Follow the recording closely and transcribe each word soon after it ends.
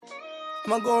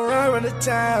I'ma go around the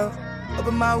town, up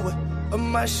in my way, up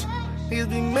in my shit. Niggas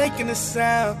be making a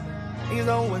sound. Niggas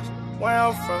don't wish where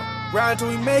I'm from. Ride till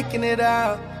we making it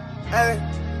out. Hey.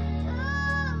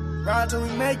 Ride till we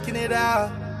making it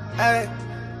out. Hey.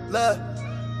 Look.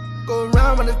 Go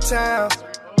around the town,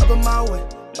 up in my way,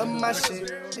 up in my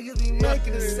shit. Niggas be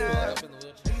making a sound.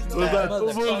 Was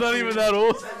not even that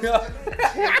old.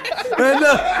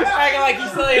 Acting like he's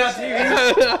still on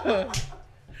TV.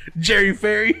 Jerry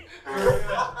Ferry.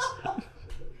 That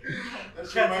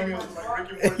shit remind me of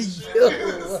like Rick and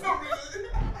Morty.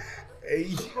 Hey.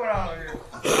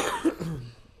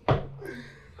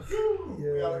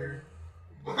 We out here.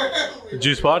 The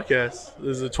Juice Podcast.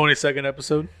 This is a 22nd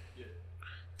episode.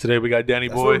 Today we got Danny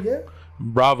Boy.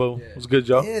 Bravo. What's good,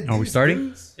 y'all? Are we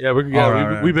starting? Yeah,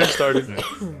 we've been started.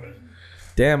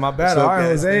 Damn, my bad. So All right, good.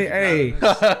 Jose. Hey.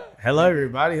 Hello,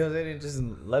 everybody. Jose didn't just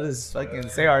let us fucking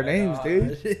say our names,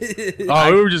 dude.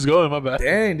 Oh, we were just going. My bad.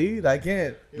 Dang, dude. I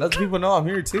can't. Let people know I'm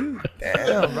here, too.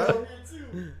 Damn, bro.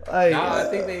 Like, I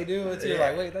think they do too.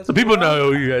 Like, wait, that's The people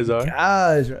know who you guys are.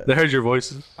 gosh. Bro. They heard your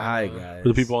voices. Hi, guys. For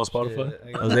the people on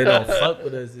Spotify. Jose don't fuck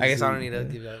with us. I guess I don't need to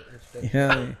give that.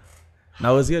 Yeah.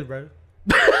 No, it's good, bro.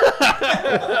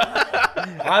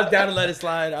 I was down to let it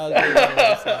slide.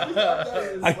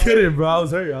 I couldn't, bro. I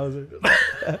was hurt.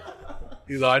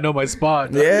 He's like, I know my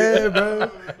spot. Yeah,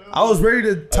 bro. I was ready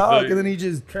to talk, and then he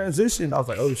just transitioned. I was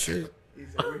like, oh, shit.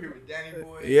 He's like, we're here with Danny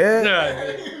Boy. Yeah.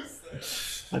 Yeah,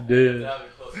 I did.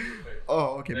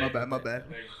 Oh, okay, my bad.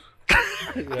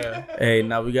 Yeah. Hey,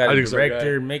 now we got I a think so,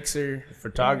 director, mixer,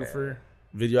 photographer,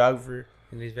 videographer.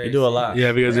 You do a lot.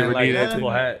 Yeah, if you guys ever like need it.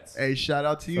 multiple hats. Hey, shout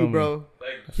out to you, Feel me. bro.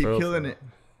 Keep For killing real. it.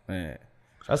 Man,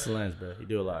 that's the lens, bro. You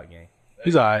do a lot, gang.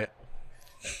 He's all right.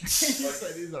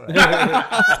 He's all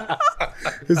right.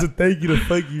 It's a thank you to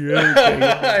fuck you. Everything.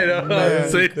 I know. Man,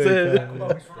 Say it. The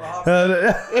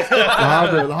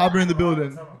Hobber in the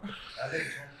building.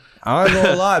 I ain't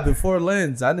gonna lie. Before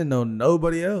Lens, I didn't know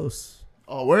nobody else.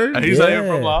 Oh, word? He's not even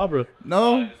Yeah. from La Habra.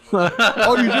 No?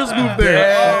 Oh, you just moved there.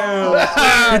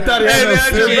 He thought he had no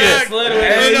shit.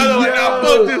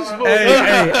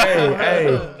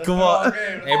 Hey, come on.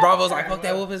 Hey, Bravo's like, fuck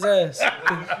that whoop his ass.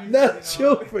 Not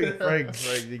you, Frank.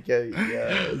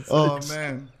 Yeah. Oh,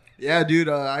 man. Yeah, dude.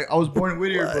 I was born in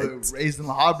Whittier, but raised in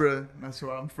La Habra. That's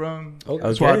where I'm from.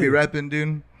 That's where I be repping,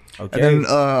 dude. Okay. And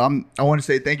then I want to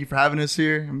say thank you for having us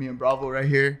here. Me and Bravo right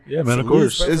here. Yeah, man, of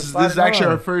course. Salute, This is actually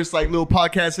our first like little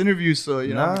podcast interview, so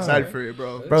you know I'm Nah. excited for it,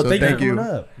 bro. Bro, so thank you for coming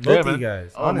up. Both of man. you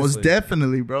guys. Oh, most honestly.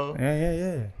 definitely, bro.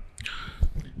 Yeah.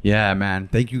 Yeah, man.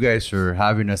 Thank you guys for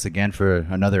having us again for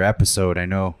another episode. I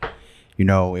know,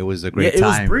 it was a great Yeah, it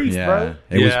was time. brief, yeah. bro.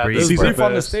 It Yeah, was It brief. was Season brief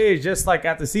on the Fest. stage, just like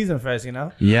at the season fest, you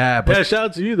know? Yeah, but Yeah, shout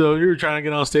out to you though. You were trying to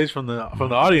get on stage from the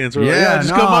audience. We're like, yeah, just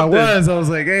no, come I up then. was. I was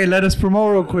like, hey, let us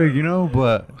promote real quick,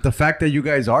 But the fact that you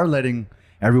guys are letting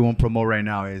everyone promote right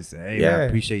now is, hey, man, I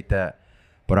appreciate that.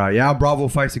 But yeah, Bravo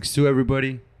 562,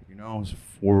 everybody.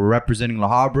 We're representing La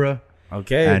Habra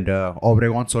Okay. and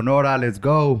Obregón Sonora. Let's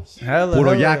go. Hella,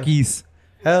 Puro hella. Yaquis.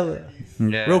 Hella.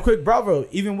 Yeah. Real quick, Bravo,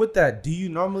 even with that, do you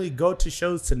normally go to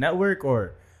shows to network,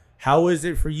 or how is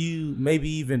it for you maybe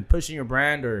even pushing your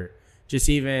brand, or just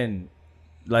even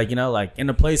like in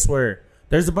a place where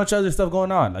there's a bunch of other stuff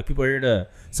going on, like people are here to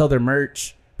sell their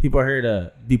merch, people are here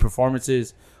to be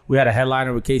performances. We had a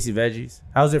headliner with Casey Veggies.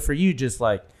 How's it for you, just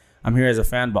like I'm here as a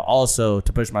fan but also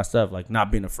to push my stuff, like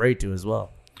not being afraid to as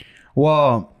well?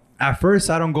 Well, at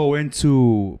first I don't go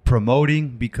into promoting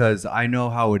because I know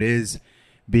how it is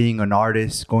being an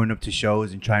artist, going up to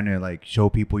shows and trying to like show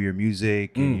people your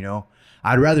music. And,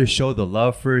 I'd rather show the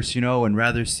love first, and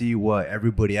rather see what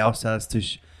everybody else has to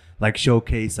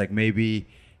showcase. Like maybe,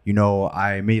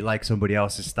 I may like somebody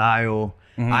else's style.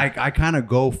 I kind of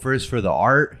go first for the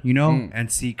art,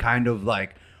 and see kind of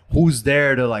like who's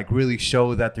there to like really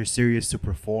show that they're serious to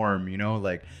perform,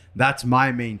 like that's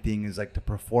my main thing is like the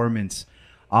performance.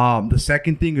 The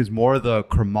second thing is more the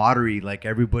camaraderie, like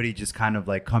everybody just kind of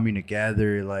like coming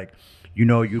together, like,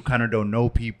 you kind of don't know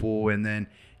people and then,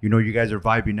 you guys are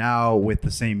vibing out with the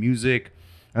same music.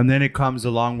 And then it comes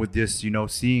along with this,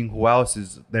 seeing who else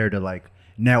is there to like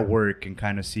network and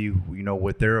kind of see,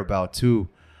 what they're about too.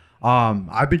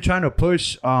 I've been trying to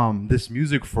push this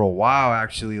music for a while,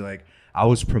 actually. Like I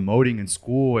was promoting in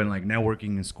school and like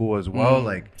networking in school as well.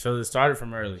 Like, So it started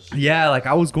from early. yeah, like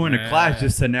I was going to Yeah. class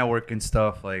just to network and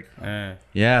stuff. Like, Yeah.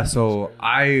 yeah, so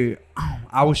I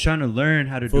was trying to learn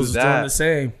how to do Fools is doing the that.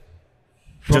 same.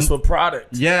 Just with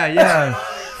product. Yeah,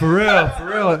 for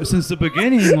real. Since the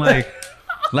beginning, like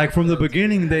from the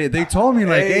beginning, they told me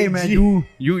like, hey man,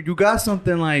 you got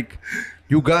something like,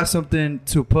 you got something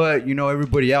to put,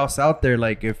 everybody else out there.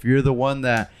 Like if you're the one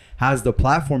that has the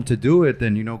platform to do it,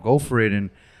 then go for it. And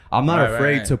I'm not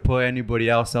afraid right. to put anybody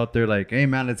else out there. Like, hey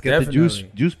man, let's get Definitely. the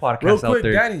Juice podcast Real out quick,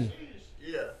 there. Danny.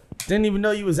 Yeah. Didn't even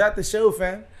know you was at the show,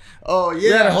 fam. Oh We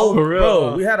had a yeah, whole, for real, bro.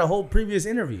 huh? We had a whole previous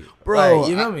interview, bro. Like,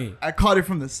 you know me? I caught it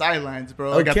from the sidelines,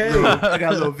 bro. Okay. I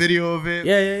got a little video of it.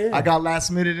 Yeah. I got last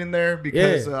minute in there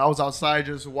because I was outside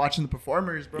just watching the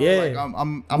performers, bro. Yeah. Like,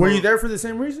 I'm Were you there for the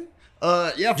same reason?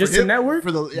 Yeah, Just to network?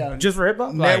 for the Just for hip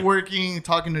hop? Like, networking,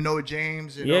 talking to Noah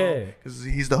James. You Yeah. know, because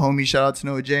he's the homie. Shout out to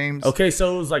Noah James. okay,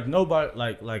 so it was like nobody,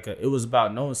 it was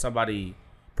about knowing somebody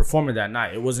performing that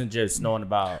night. It wasn't just knowing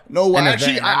about. No, an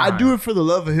actually, event in I do Anaheim. it for the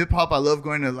love of hip hop. I love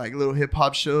going to like little hip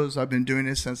hop shows. I've been doing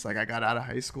this since like I got out of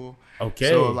high school. Okay.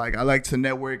 So like I like to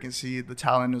network and see the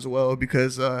talent as well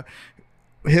because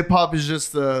hip hop is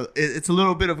just it's a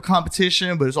little bit of a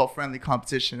competition, but it's all friendly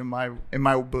competition in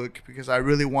my book because I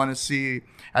really want to see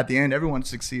at the end everyone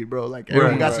succeed, bro. Like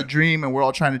everyone got a dream and we're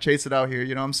all trying to chase it out here.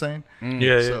 You know what I'm saying?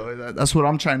 Yeah. So that's what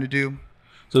I'm trying to do.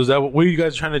 So is that what are you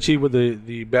guys trying to achieve with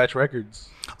the Batch Records?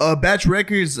 Batch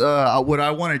Records, what I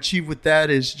want to achieve with that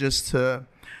is just to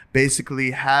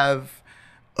basically have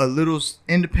a little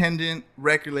independent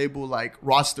record label like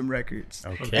Rostam Records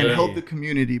Okay. and help the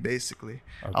community basically.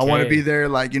 I Okay. want to be there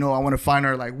like, I want to find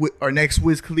our next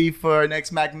Wiz Khalifa, our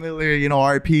next Mac Miller,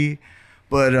 RP.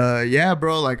 But yeah,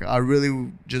 bro, like I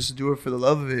really just do it for the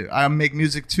love of it. I make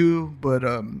music too, but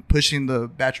pushing the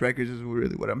Batch Records is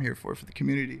really what I'm here for the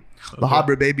community. La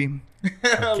Habra, baby.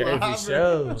 Okay, for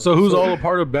sure. So who's all a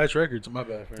part of Batch Records? My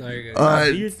bad, friend. There you go.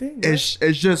 Do your thing, man. It's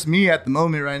just me at the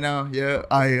moment right now. Yeah,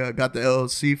 I got the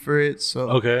LLC for it, so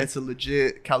Okay. it's a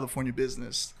legit California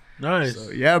business. Nice.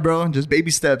 So yeah, bro, just baby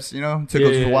steps. Took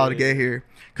us a while to get here.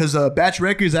 Cause Batch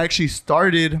Records actually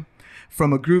started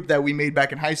from a group that we made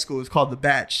back in high school. It's called The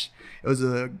Batch. It was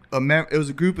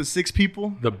a group of 6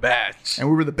 people. The Batch. And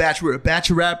we were the Batch. We were a batch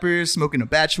of rappers, smoking a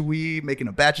batch of weed, making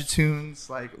a batch of tunes.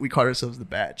 Like we called ourselves the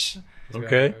Batch.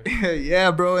 Okay.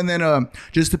 Yeah, bro. And then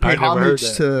just to pay I never heard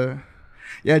homage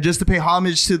that. just to pay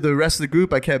homage to the rest of the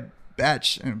group, I kept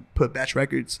Batch and put Batch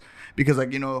Records because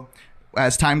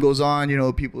as time goes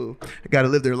on, people got to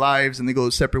live their lives and they go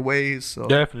separate ways. So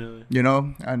Definitely.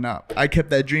 and I kept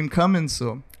that dream coming,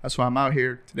 so that's why I'm out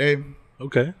here today.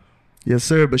 Okay. Yes,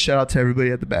 sir. But shout out to everybody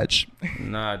at the Batch.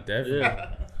 Nah, definitely.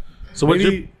 Yeah. So what's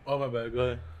Maybe- your? Oh my bad. Go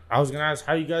ahead. I was gonna ask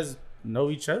how you guys know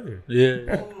each other.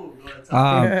 Yeah.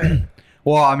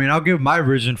 Well, I mean, I'll give my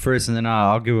version first, and then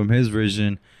I'll give him his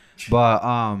version. But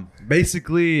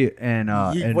basically,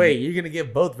 Wait, you're gonna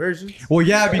give both versions? well,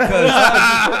 yeah,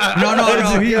 because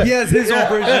no, he has his own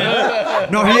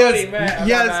version. No, he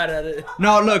has.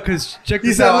 No, look, cause check He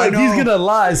this said, out. I "Look, he's know- gonna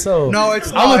lie." So No, it's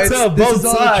I'm not. gonna It's- tell this both is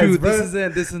all the sides, truth. bro. This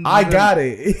isn't. This is. I got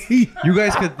it. You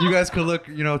guys could look,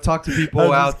 talk to people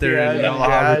I'm out just there, kidding. and I'm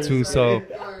Harvard just too. So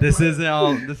this isn't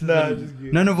all. This isn't. I'm just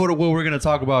kidding. None of what we're gonna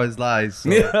talk about is lies.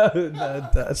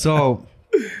 So, so,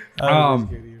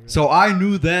 so I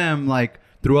knew them like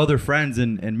through other friends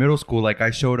in middle school. Like I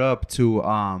showed up to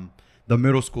the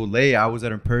middle school late. I was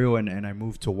at Imperial and I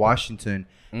moved to Washington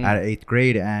at 8th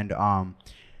grade, and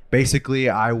basically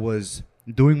I was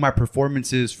doing my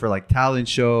performances for like talent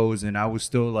shows, and I was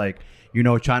still like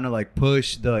trying to like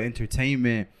push the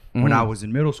entertainment when I was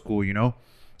in middle school,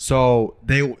 So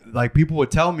they like people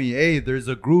would tell me, hey, there's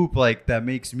a group like that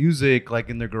makes music like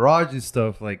in their garage and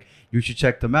stuff, like you should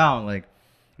check them out. Like,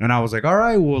 and I was like, all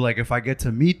right, well, like if I get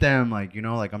to meet them, like,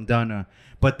 like I'm done.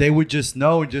 But they would just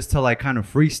know just to like kind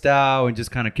of freestyle and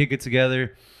just kind of kick it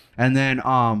together. And then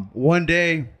one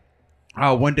day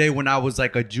when I was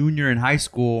like a junior in high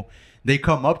school, they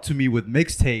come up to me with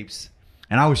mixtapes.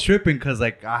 And I was tripping because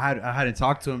like I hadn't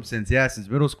talked to him since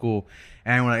middle school,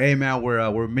 and we're like, hey man,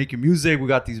 we're making music. We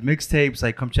got these mixtapes.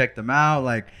 Like, come check them out.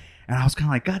 Like, and I was kind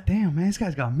of like, God damn, man, this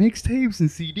guy's got mixtapes and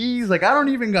CDs. Like, I don't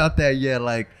even got that yet.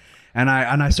 Like, and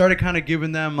I started kind of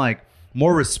giving them like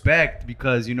more respect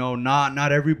because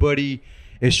not everybody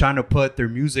is trying to put their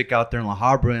music out there in La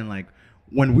Habra. And like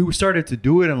when we started to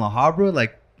do it in La Habra,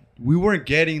 like we weren't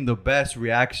getting the best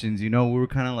reactions. We were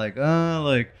kind of like,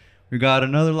 like. We got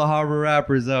another La Habra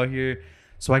rappers out here.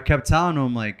 So I kept telling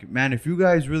them, like, man, if you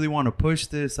guys really want to push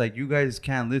this, like, you guys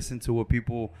can't listen to what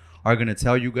people are going to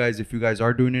tell you guys. If you guys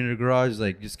are doing it in the garage,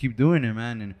 like, just keep doing it,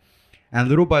 man. And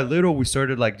little by little, we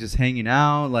started, like, just hanging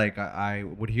out. Like, I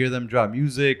would hear them drop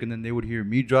music, and then they would hear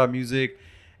me drop music.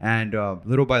 And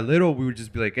little by little, we would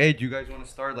just be like, hey, do you guys want to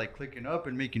start, like, clicking up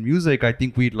and making music? I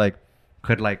think we'd, like,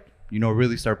 could, like,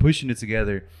 really start pushing it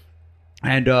together.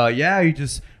 And he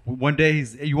just one day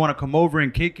you want to come over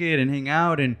and kick it and hang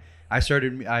out, and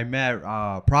I met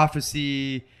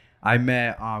Prophecy, I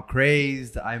met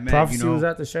Crazed. I met Prophecy was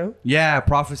at the show. Yeah,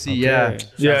 Prophecy. Okay. Yeah.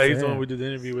 Yeah, he's the one we did the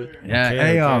interview with. Yeah, Okay,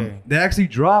 hey, okay. they actually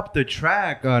dropped the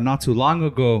track not too long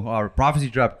ago. Prophecy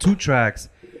dropped 2 tracks,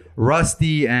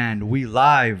 Rusty and We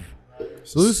Live.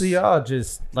 Salute to y'all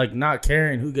just like not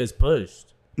caring who gets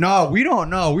pushed. No, we don't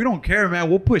know. We don't care, man.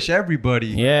 We'll push everybody.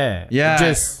 Yeah. Yeah.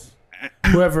 Just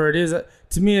whoever it is.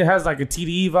 To me, it has like a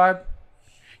TDE vibe.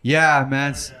 Yeah,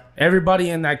 man. Everybody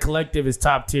in that collective is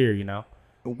top tier, you know?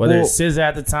 Whether Well, it's SZA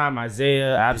at the time,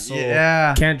 Isaiah, Absol,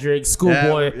 Yeah. Kendrick,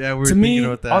 Schoolboy. Yeah, we were to me, thinking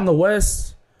about that. on the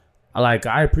West,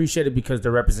 I appreciate it because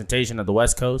they're representation of the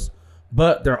West Coast.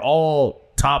 But they're all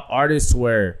top artists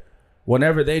where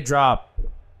whenever they drop,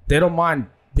 they don't mind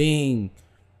being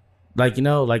like, you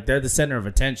know, like they're the center of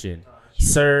attention.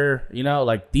 Sir, you know,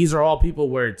 like these are all people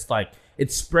where it's like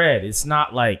it's spread. It's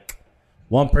not like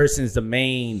one person is the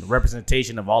main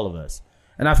representation of all of us.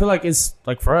 And I feel like it's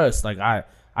like for us, like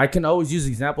I can always use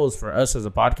examples for us as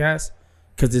a podcast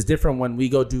because it's different when we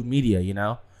go do media, you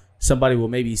know? Somebody will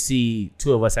maybe see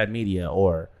 2 of us at media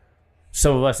or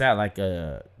some of us at like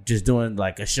just doing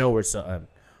like a show or something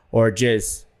or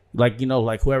just like, you know,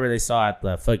 like whoever they saw at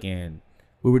the fucking,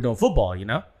 we were doing football, you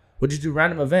know? We'll just do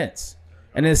random events.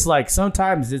 And it's like,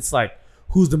 sometimes it's like,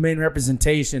 who's the main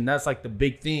representation? That's like the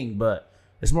big thing, but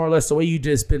it's more or less the way you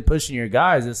just been pushing your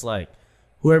guys. It's like,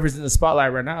 whoever's in the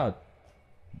spotlight right now,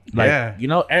 like, Yeah. you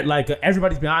know, like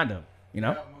everybody's behind them, you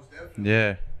know?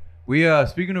 Yeah. We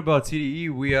speaking about TDE,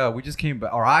 we just came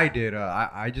back, or I did.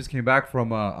 I just came back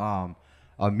from a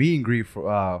meet and greet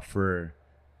for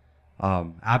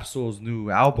Absol's new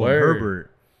album, Word.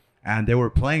 Herbert, and they were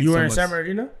playing. You were in some- San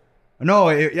Bernardino? No,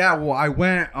 well, I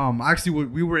went. Actually,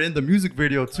 we were in the music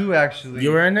video too. Actually,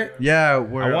 You were in it? Yeah,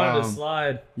 where I wanted to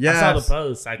slide. I yes. saw the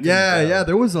post. I couldn't Yeah, go. yeah.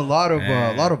 There was a lot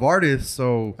Man. of artists,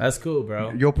 so That's cool,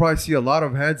 bro. you'll probably see a lot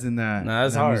of heads in that, No,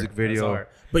 that's in that hard. music video. That's hard.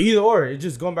 But either or, it's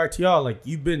just going back to y'all. Like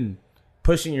you've been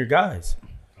pushing your guys.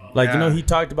 Like you Yeah. know, he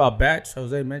talked about Batch.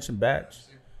 Jose mentioned Batch.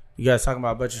 You guys talking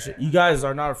about a bunch of shit. You guys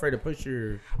are not afraid to push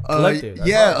your collective.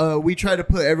 That's hard. We try to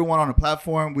put everyone on a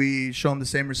platform. We show them the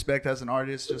same respect as an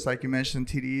artist, just like you mentioned,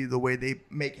 TDE, the way they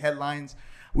make headlines.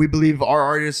 We believe our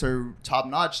artists are top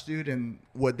notch, dude, and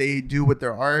what they do with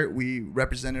their art, we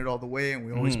represent it all the way, and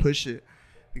we always push it.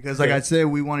 Because, like I said,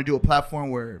 we want to do a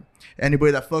platform where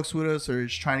anybody that fucks with us or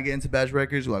is trying to get into Badge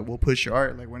Records, we're like, we'll push your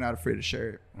art. Like, we're not afraid to share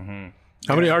it.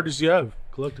 How many artists do you have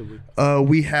collectively?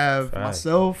 We have Facts.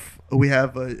 myself. We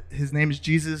have his name is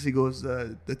Jesus. He goes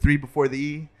the 3 before the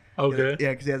E. Okay. Yeah,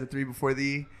 because he has a 3 before the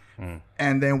E.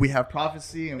 And then we have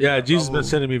Prophecy. And we Yeah, have Jesus Bravo. been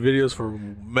sending me videos for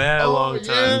mad long yeah.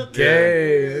 time.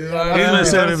 Okay. He's been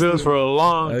sending videos for a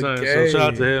long time. So Okay. shout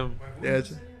out to him. Yeah,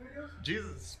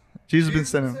 Jesus. Jesus been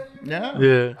sending him. Yeah.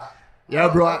 Yeah. Yeah,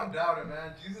 bro. Doubt it,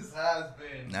 man. Jesus has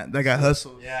been. That guy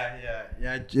hustles.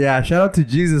 Yeah. Shout out to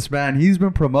Jesus, man. He's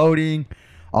been promoting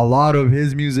a lot of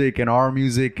his music and our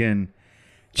music, and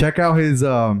check out his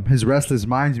Restless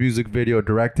Minds music video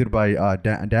directed by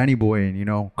Danny Boy,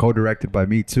 and co-directed by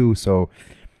me too. So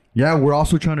yeah, we're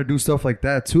also trying to do stuff like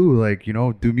that too, like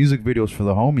do music videos for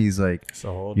the homies, like It's a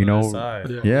whole You know, side.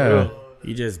 yeah.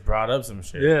 You just brought up some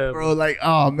shit. Yeah. Bro, like,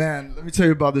 oh man, let me tell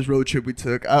you about this road trip we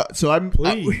took.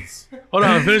 Please. Hold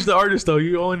on, finish the artist though.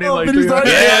 You only named like finish 3 the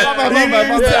artists. artist. Yeah, my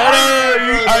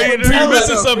bad. You're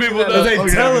missing some people though. They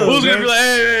tell us, Who's gonna man. be like,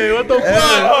 hey, what the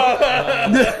fuck?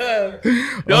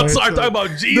 Y'all start talking about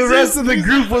Jesus. The rest of the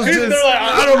group was They're just. like,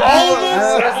 out of all of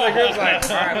us. The rest of the group's like,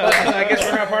 all right, I guess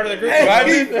we're not part of the group. I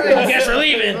guess we're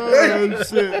leaving. Oh,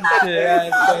 shit. Yeah,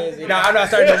 that's crazy. No, I'm not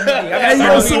starting no meeting. I'm Hey,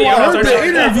 not yo, starting so no meeting. I I'm heard not the starting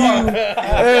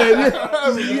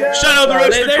interview. Shout out the rest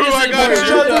of the They're crew. I just got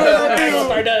you.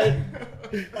 start done.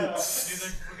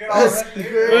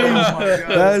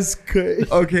 That's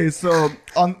crazy. Okay, so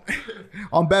on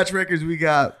Batch Records we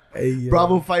got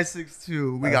Bravo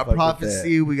 562, we got fuck with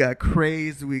Prophecy, we got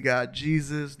Crazed, we got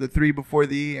Jesus, the 3 before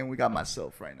the E, and we got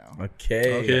myself right now.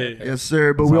 Okay. Yes,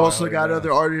 sir. But we all also right, got yeah.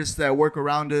 other artists that work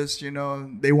around us.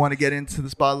 They want to get into the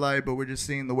spotlight, but we're just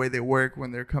seeing the way they work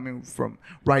when they're coming from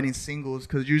writing singles.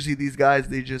 Because usually these guys,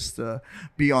 they just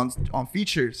be on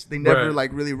features. They never Right.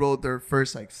 like really wrote their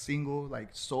first like single, like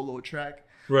solo track.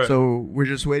 Right. So we're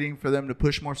just waiting for them to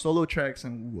push more solo tracks,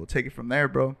 and we'll take it from there,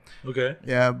 bro. Okay.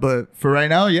 Yeah, but for right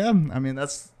now, yeah, I mean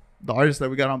that's the artists that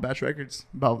we got on Batch Records,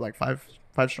 about like five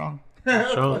strong.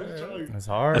 Strong. That's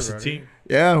hard. That's a bro. team.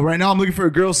 Yeah, right now I'm looking for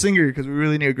a girl singer because we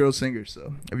really need a girl singer.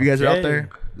 So if you guys are out Okay. there,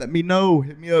 let me know.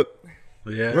 Hit me up.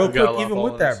 Yeah. Real we got a quick, lot of even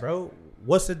with followers. that, bro,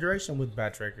 what's the duration with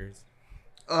Batch Records?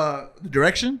 The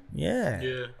direction? Yeah.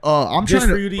 Yeah. I'm Just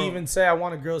trying for you to bro, even say I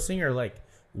want a girl singer, like,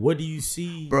 what do you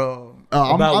see bro.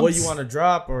 about I'm what you want to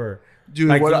drop, or Dude,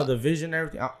 like what the vision and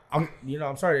everything.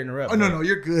 I'm sorry to interrupt. Oh no, but- no,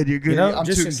 you're good. You're good. You know, I'm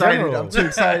just too in excited. general. I'm too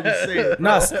excited to say it.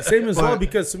 No, same as well, But-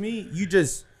 because to me, you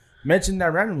just mentioned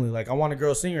that randomly. Like, I want a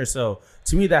girl singer. So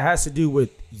to me, that has to do with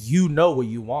you know what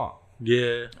you want.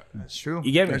 Yeah. That's true.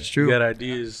 You get me? That's true. You got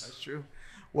ideas. That's true.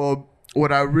 Well,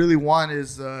 what I really want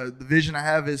is the vision I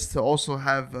have is to also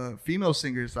have female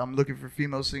singers. I'm looking for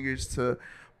female singers to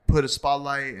put a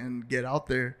spotlight and get out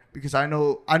there, because I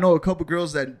know a couple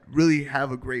girls that really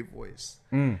have a great voice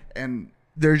and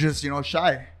they're just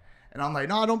shy, and I'm like,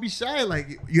 no, don't be shy.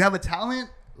 Like, you have a talent,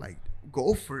 like,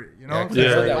 go for it.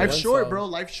 Yeah. Life's short, bro.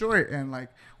 Life's short, and like,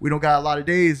 we don't got a lot of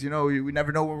days. We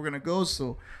never know where we're gonna go.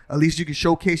 So at least you can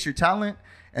showcase your talent,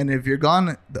 and if you're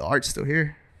gone, the art's still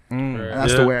here. And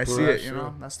that's the way I see it.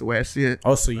 That's the way I see it.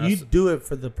 Oh, so you do it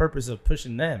for the purpose of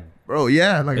pushing them. Bro,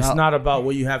 yeah. Like, It's not about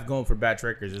what you have going for Batch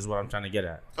Records, is what I'm trying to get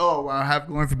at. Oh, what I have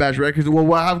going for Batch Records. Well,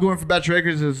 what I have going for Batch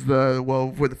Records is for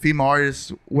the female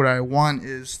artists, what I want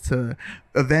is to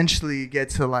eventually get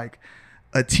to like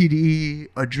a TDE,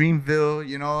 a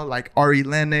Dreamville, like Ari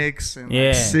Lennox and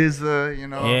like SZA,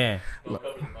 Yeah.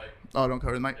 Oh, don't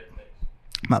cover the mic.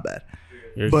 My bad.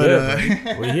 You're But good,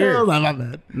 bro. We're here. my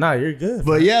bad. Nah, you're good.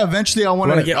 But yeah, eventually I want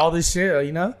want to to get all this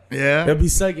shit, Yeah. It'll be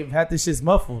suck if half this shit's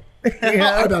muffled.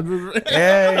 yeah.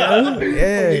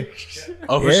 Yeah.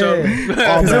 Oh, for sure.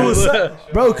 Because it was,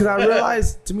 bro. Because I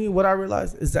realized, to me, what I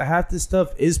realized is that half this stuff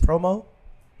is promo,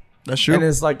 That's true. and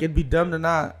it's like it'd be dumb to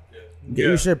not get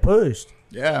your shit pushed.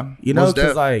 Yeah.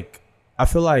 Because like I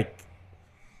feel like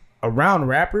around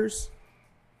rappers,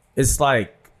 it's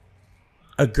like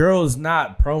a girl is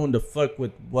not prone to fuck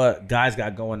with what guys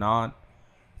got going on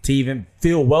to even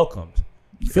feel welcomed.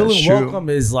 Feeling true. welcome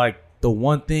is like the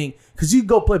one thing, because you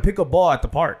go play pickleball at the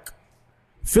park.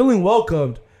 Feeling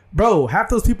welcomed, bro, half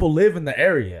those people live in the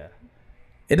area.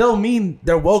 It don't mean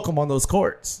they're welcome on those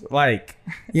courts. Like,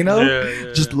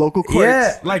 just local courts.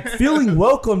 yeah, like feeling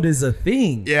welcomed is a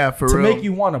thing. Yeah, for to real. make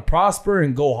you want to prosper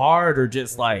and go hard, or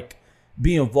just like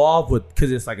be involved with,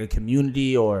 because it's like a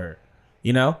community, or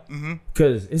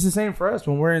because it's the same for us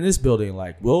when we're in this building.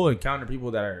 Like, we'll encounter people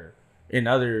that are in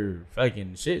other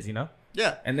fucking shits,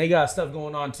 Yeah. and they got stuff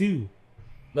going on too,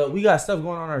 but we got stuff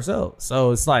going on ourselves.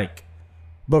 So it's like,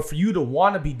 but for you to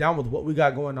want to be down with what we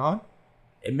got going on,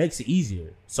 it makes it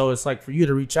easier. So it's like, for you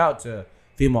to reach out to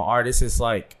female artists, it's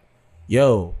like,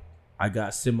 yo, I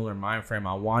got similar mind frame.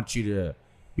 I want you to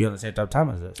be on the same type of time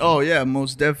as us. Oh yeah,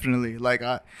 most definitely. Like,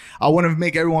 I want to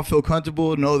make everyone feel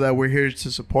comfortable, know that we're here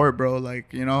to support, bro. Like,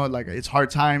 like, it's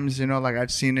hard times, like,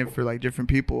 I've seen it for like different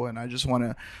people, and I just want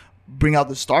to bring out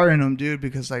the star in them, dude,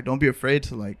 because like, don't be afraid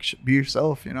to like be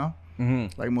yourself,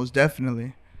 like, most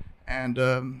definitely. And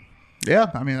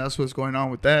yeah, I mean, that's what's going on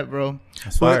with that, bro.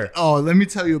 That's fire. Let me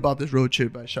tell you about this road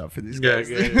trip I shot for these guys.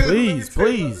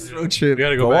 Please. Road trip. We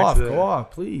gotta Go back off, to that. go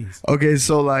off, please. Okay,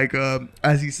 so like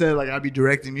as he said, like, I'd be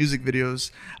directing music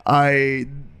videos.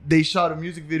 They shot a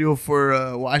music video for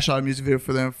I shot a music video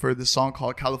for them for this song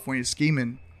called California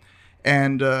Schemin'.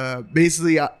 And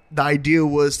basically the idea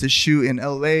was to shoot in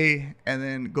LA and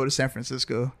then go to San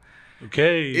Francisco.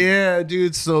 Okay. Yeah,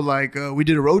 dude. So like we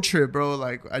did a road trip, bro.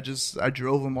 Like, I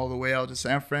drove them all the way out to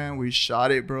San Fran. We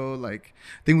shot it, bro. Like,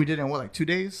 I think we did it in like 2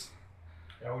 days?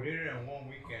 Yeah, we did it in 1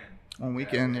 weekend. 1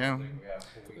 weekend, yeah.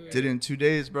 Did it in 2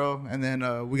 days, bro. And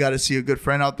then we got to see a good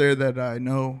friend out there that I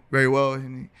know very well.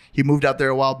 And he moved out there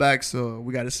a while back, so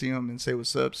we got to see him and say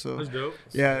what's up. So That's dope.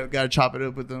 yeah, got to chop it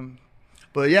up with them.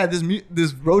 But yeah,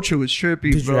 this road trip was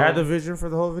trippy, Did bro. you have the vision for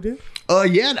the whole video?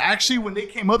 Yeah, actually, when they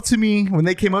came up to me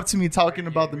talking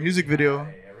about the music video.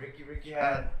 Ricky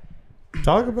had.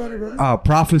 Talk about it, bro.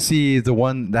 Prophecy is the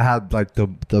one that had like the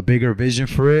bigger vision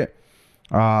for it.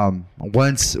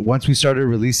 Once we started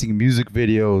releasing music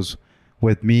videos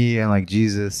with me and like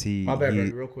Jesus, My bad,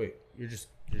 bro. Real quick. You're just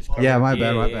Yeah, my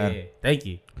bad. yeah. Thank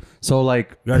you. So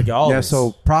like You gotta get all this.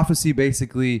 so Prophecy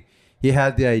basically, he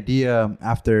had the idea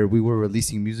after we were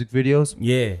releasing music videos.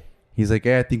 Yeah. He's like,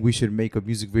 hey, I think we should make a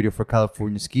music video for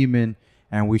California Schemin',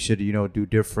 and we should, do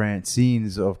different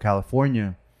scenes of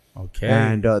California. Okay.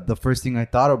 And the first thing I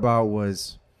thought about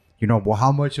was, well,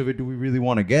 how much of it do we really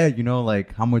want to get?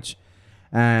 Like, how much?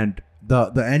 And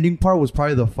the ending part was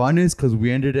probably the funnest, because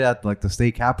we ended it at like the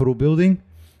state capitol building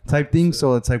type thing.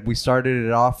 So it's like we started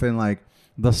it off in like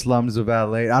the slums of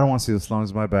LA. I don't want to say the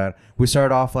slums, my bad. We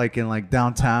started off like in like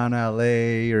downtown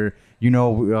LA, or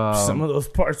some of those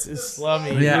parts is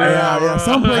slummy. yeah.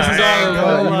 Some places are.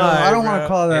 I don't want to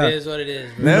call that. It is what it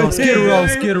is, bro.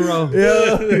 Skid Row.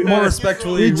 Yeah, more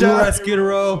respectfully, We Skid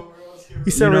Row.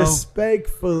 He said you know,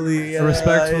 respectfully.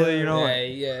 respectfully, you know.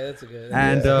 Yeah, that's a good.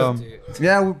 And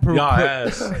yeah, we Y'all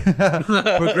ass.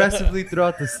 progressively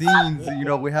throughout the scenes, you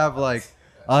know, we have like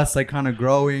us like kind of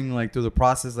growing like through the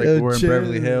process. Like Yo, we're in chill.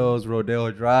 Beverly Hills,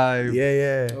 Rodeo Drive.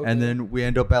 Yeah. And then we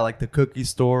end up at like the cookie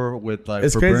store with like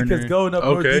It's for crazy Burner. because going up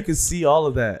north, Okay. you can see all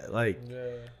of that. Like,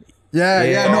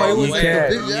 Yeah, no, it was you like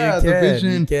can, the, the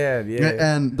vision. You can,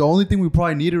 yeah. And the only thing we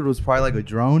probably needed was probably like a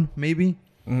drone, maybe.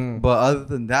 But other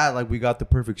than that, like we got the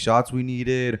perfect shots we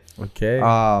needed. Okay.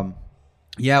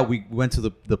 Yeah, we went to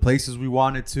the places we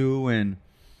wanted to, and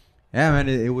yeah, man,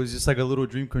 it was just like a little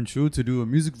dream come true to do a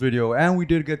music video. And we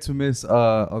did get to miss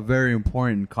a very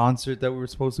important concert that we were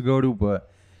supposed to go to, but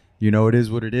you know, it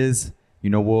is what it is. You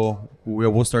know,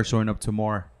 we'll start showing up to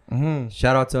more.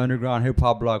 Shout out to Underground Hip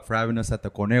Hop Blog for having us at the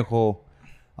Conejo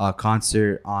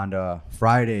concert on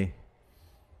Friday.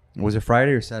 Was it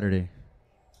Friday or Saturday?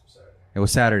 It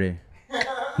was Saturday.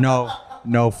 No,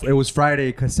 it was Friday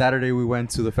because Saturday we went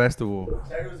to the festival.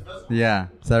 Yeah,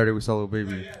 Saturday we saw Lil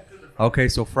Baby. Okay,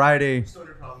 so Friday.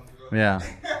 Yeah.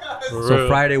 So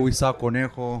Friday we saw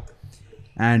Conejo.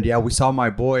 And yeah, we saw my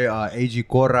boy AG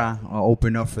Corra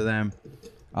open up for them.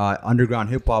 Underground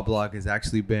Hip Hop Blog has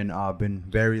actually been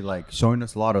very like showing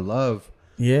us a lot of love.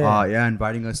 Yeah,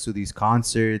 inviting us to these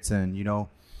concerts, and you know,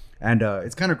 and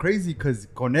it's kind of crazy because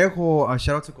Conejo,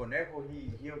 shout out to Conejo,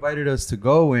 he invited us to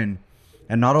go, and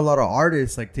not a lot of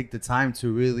artists like take the time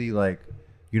to really like,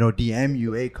 you know, DM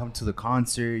you, hey, come to the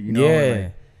concert, you know. Yeah.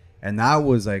 And that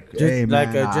was like, Just, hey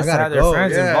man, like I just gotta have their go.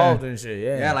 friends Yeah. involved and shit.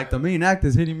 Yeah, like the main act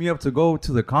is hitting me up to go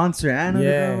to the concert,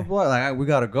 and like we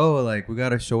gotta go, like we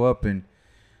gotta show up, and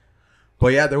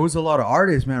but yeah, there was a lot of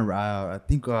artists, man. I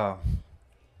think I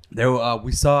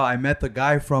met the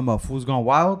guy from Fools Gone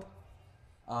Wild.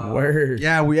 Word.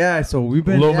 Yeah, so we've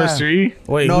been Little Mystery.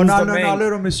 Wait, No, who's no, the no, main, no,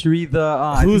 Little Mystery.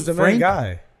 Who's the main Frank?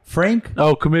 guy? Frank?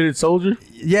 Oh, Committed Soldier.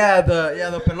 Yeah,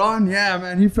 the pelon. Yeah,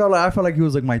 man. I felt like he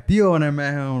was like my tío when I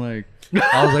met him. Like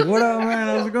I was like, "What up, man?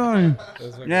 How's it going?"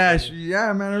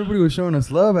 Yeah, man. Everybody was showing us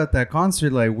love at that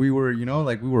concert. Like we were, you know,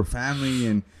 like we were family,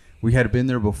 and we had been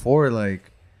there before.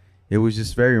 Like it was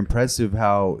just very impressive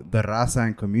how the raza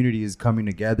and community is coming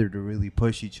together to really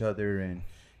push each other. And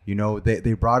you know,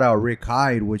 they brought out Rick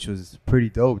Hyde, which was pretty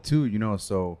dope too. You know,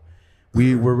 so.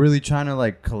 We were really trying to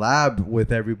like collab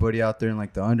with everybody out there in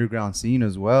like the underground scene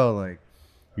as well. Like,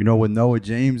 you know, with Noah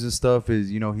James and stuff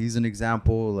is, you know, he's an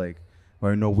example. Like, or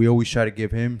you know, we always try to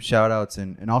give him shout outs,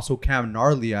 and also Cam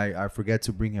Gnarly. I forget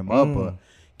to bring him up, but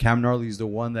Cam Gnarly is the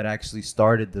one that actually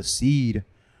started the seed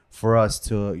for us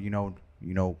to, you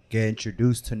know, get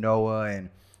introduced to Noah and,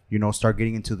 you know, start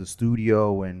getting into the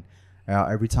studio. And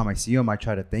every time I see him, I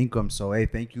try to thank him. So, hey,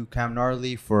 thank you, Cam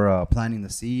Gnarly, for planting the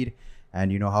seed. And,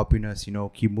 you know, helping us, you know,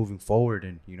 keep moving forward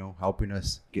and, you know, helping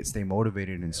us stay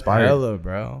motivated and inspired. Hella,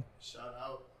 bro. Shout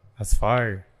out. That's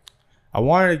fire. I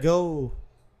wanted to go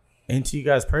into you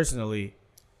guys personally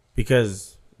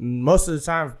because most of the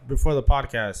time before the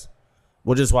podcast,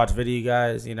 we'll just watch video, you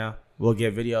guys, you know. We'll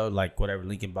get video, like whatever,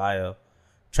 link in bio.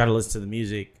 Try to listen to the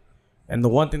music. And the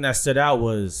one thing that stood out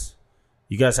was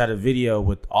you guys had a video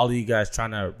with all of you guys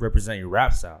trying to represent your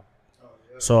rap style.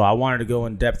 So I wanted to go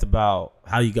in depth about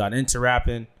how you got into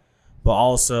rapping, but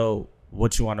also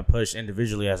what you want to push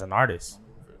individually as an artist.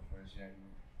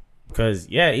 Because,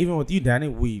 yeah, even with you, Danny,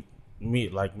 me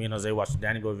and Jose watched the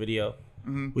Danny Boy video.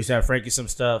 We sent Frankie some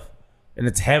stuff, and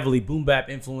it's heavily boom bap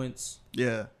influence.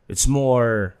 Yeah. It's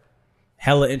more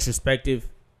hella introspective.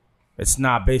 It's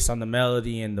not based on the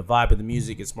melody and the vibe of the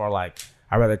music. It's more like,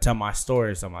 I'd rather tell my story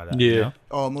or something like that. Yeah. You know?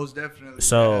 Oh, most definitely.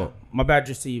 So, my bad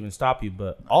just to even stop you,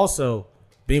 but also...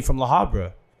 being from La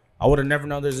Habra, I would have never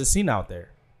known there's a scene out there.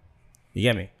 You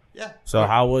get me? Yeah. So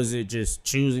how was it just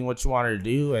choosing what you wanted to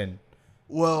do and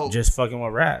just fucking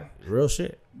with rap? Real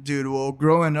shit. Dude, well,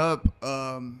 growing up,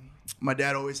 my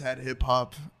dad always had hip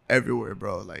hop everywhere,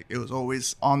 bro. Like it was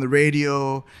always on the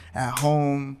radio, at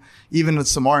home, even with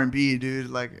some R&B, dude.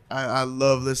 Like I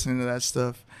love listening to that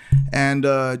stuff. And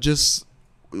just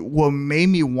what made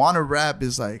me want to rap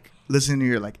is like listening to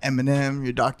your like Eminem,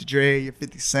 your Dr. Dre, your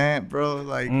 50 Cent, bro.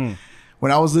 Like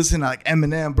when I was listening to like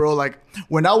Eminem, bro, like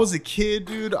when I was a kid,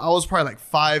 dude, I was probably like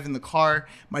 5 in the car.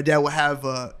 My dad would have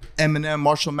Eminem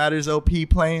Marshall Mathers LP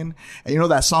playing. And you know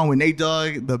that song with Nate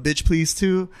Dogg, The Bitch Please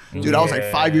Too? Dude, I was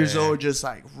like 5 years old, just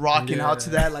like rocking out to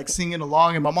that, like singing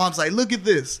along. And my mom's like, look at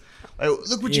this. Like,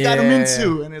 look what you got him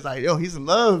into. And it's like, yo, he's in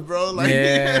love, bro. Like,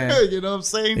 you know what I'm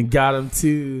saying? And got him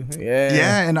too. Yeah.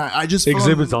 Yeah, and I just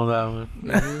Exhibit's on that one.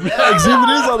 Yeah, Exhibit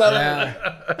is on that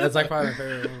one. That's like probably the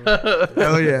favorite one.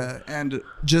 Hell yeah. And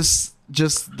just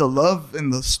the love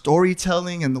and the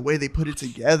storytelling and the way they put it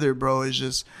together, bro, is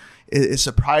just it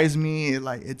surprised me.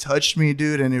 It touched me,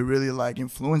 dude, and it really like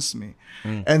influenced me.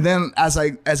 And then as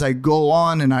I go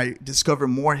on and I discover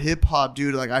more hip hop,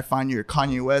 dude, like I find your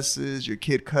Kanye West's, your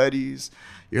Kid Cudi's,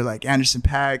 your like Anderson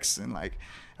 .Paaks, and like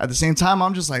at the same time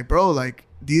I'm just like, bro, like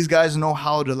these guys know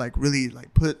how to like really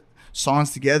like put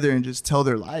songs together and just tell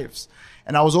their lives.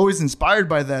 And I was always inspired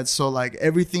by that. So like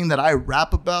everything that I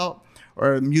rap about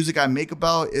or music I make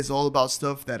about is all about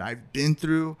stuff that I've been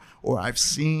through or I've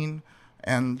seen,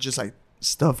 and just like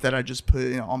stuff that I just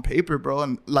put on paper, bro.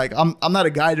 And like I'm not a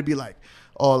guy to be like,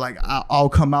 oh, like I'll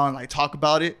come out and like talk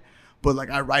about it, but like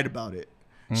I write about it.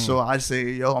 So I say,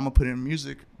 yo, I'm gonna put it in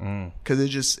music because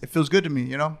it feels good to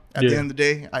me, At the end of the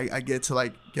day, I get to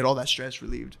like get all that stress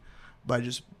relieved by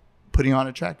just putting on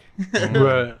a track.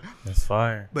 Right. That's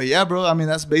fire. But yeah, bro, I mean,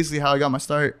 that's basically how I got my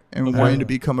start and wanting to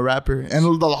become a rapper. And the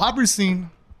La Habra scene,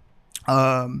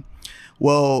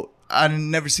 well, I've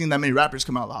never seen that many rappers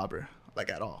come out of La Habra, like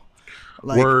at all.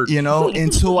 Like, Word.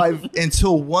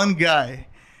 until one guy.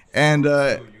 And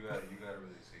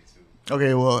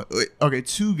okay,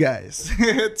 two guys.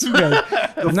 Two guys.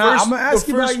 I'm gonna ask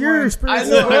you about your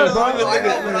experience. I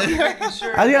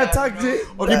gotta talk to.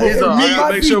 Okay, but for me,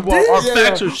 make sure our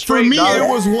facts are straight. For me, dog. it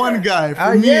was one guy.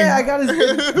 For me, Yeah, I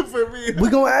gotta. for me. We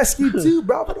gonna ask you too,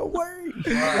 bro. But don't worry.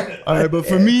 All right, but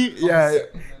for me, yeah,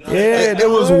 it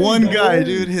was one guy,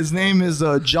 dude. His name is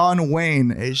John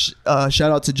Wayne. Shout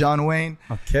out to John Wayne.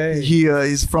 Okay.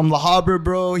 He's from La Habra,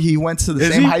 bro. He went to the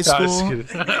Is same he? high No, I'm school.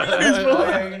 just kidding.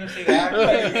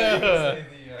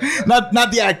 Not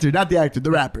the actor,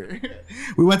 the rapper.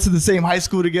 We went to the same high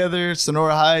school together,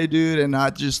 Sonora High, dude, and I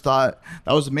just thought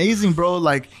that was amazing, bro.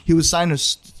 Like he was signed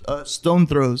to Stone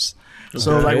Throws.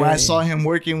 So like when I saw him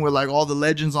working with like all the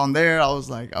legends on there, I was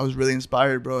really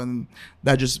inspired, bro, and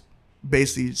that just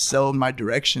basically sold my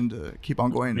direction to keep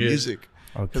on going into music.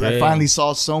 Because I finally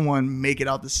saw someone make it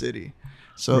out the city.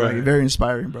 So like very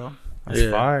inspiring, bro. That's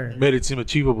fire. Made it seem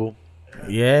achievable.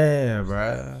 Yeah,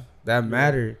 bro. That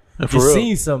mattered. For You real.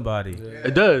 seen somebody.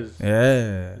 It does.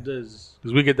 Yeah. It does.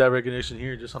 Because we get that recognition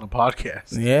here just on a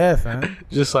podcast. Yeah, fam.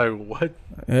 Just like, what?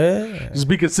 Yeah. Just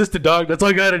be consistent, dog. That's all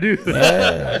you got to do.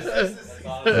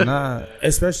 Yeah. Nah.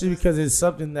 Especially because it's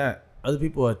something that other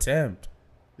people attempt.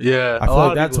 Yeah. I feel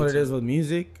like that's what it is with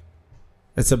music.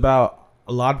 It's about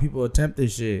a lot of people attempt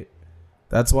this shit.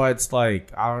 That's why it's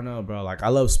like, I don't know, bro. Like, I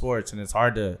love sports, and it's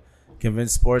hard to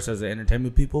convince sports as an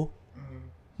entertainment people.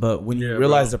 But when you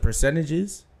realize the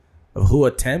percentages of who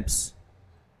attempts,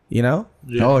 Yeah.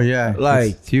 Oh yeah,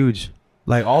 Like- it's huge.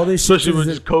 like all this Especially shit with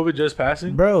is- just COVID just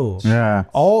passing. bro. Yeah,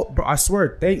 Bro, I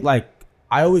swear,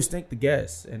 I always thank the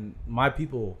guests and my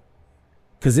people,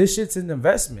 because this shit's an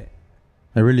investment.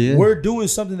 it really is. We're doing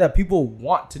something that people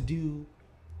want to do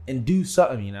and do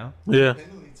something, Yeah.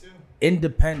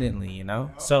 independently,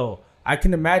 So I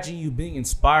can imagine you being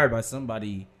inspired by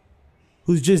somebody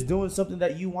who's just doing something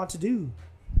that you want to do.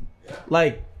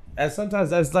 Like, and sometimes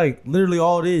that's like literally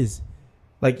all it is.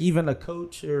 Like even a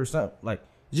coach or something, like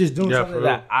just doing Yeah, for something real.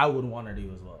 that I would want to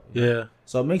do as well. Yeah.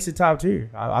 So it makes it top tier.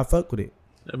 I fuck with it.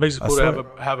 It makes it I cool to swear.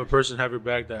 have a person have your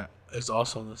back that is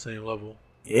also on the same level.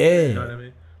 Yeah. You know what I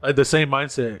mean? Like the same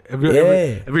mindset. If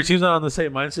your team's not on the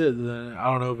same mindset, then I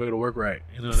don't know if it'll work right.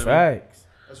 You know what I mean? Facts.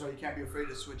 That's why you can't be afraid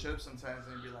to switch up sometimes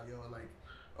and be like, yo, like,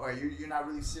 oh, you're not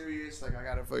really serious. Like, I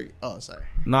gotta fuck. Oh, sorry.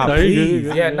 Nah, No, you're good, please. you're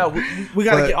good, Yeah, you're no, we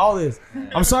gotta But- get all this.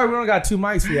 I'm sorry we don't got 2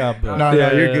 mics for y'all, but No,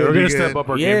 Yeah, you're yeah, good. We're you're gonna step good. up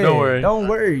our yeah, game. Don't worry. Don't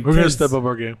worry. We're gonna 'cause step up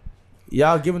our game.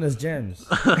 Y'all giving us gems.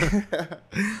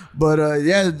 But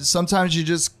yeah, sometimes you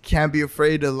just can't be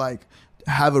afraid to like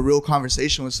have a real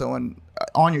conversation with someone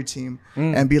on your team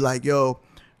and be like, yo,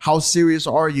 how serious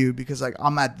are you? Because like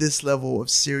I'm at this level of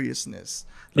seriousness.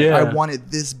 Like, Yeah. I want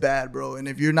it this bad, bro. And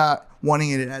if you're not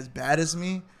wanting it as bad as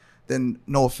me, then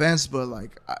no offense, but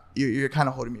like you're kind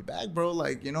of holding me back, bro.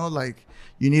 Like, you know, like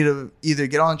you need to either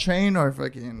get on train or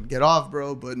fucking get off,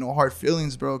 bro. But no hard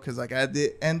feelings, bro. Because like at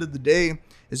the end of the day,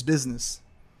 it's business.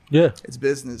 Yeah. It's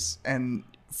business, and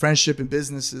friendship and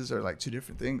businesses are like two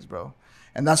different things, bro.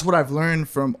 And that's what I've learned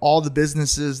from all the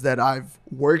businesses that I've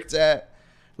worked at,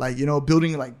 like, you know,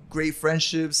 building like great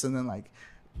friendships. And then like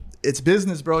it's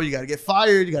business, bro. You got to get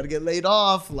fired, you got to get laid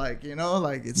off, like, you know,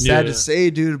 like it's sad to say,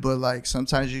 dude, but like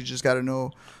sometimes you just got to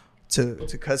know to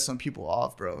cut some people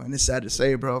off, bro. And it's sad to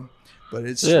say, bro, but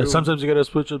it's true. Sometimes you gotta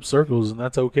switch up circles, and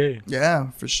that's okay.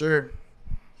 Yeah, for sure.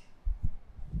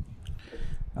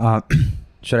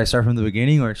 Should I start from the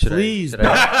beginning or should Please,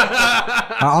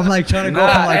 I? I'm like trying to go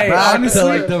Nah, from like hey, back honestly- to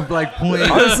like the like point.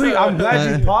 honestly, I'm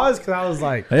glad you paused because I was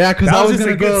like, Yeah, because that I was just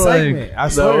gonna a good go like, segment. I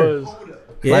That swear. was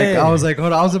Yeah. like I was like,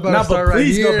 I was about Nah, to start but right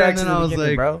please here, go back and to then the I was beginning,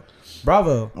 like, bro.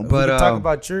 Bravo. But But, we can talk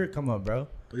about your come up, bro.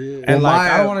 And Well,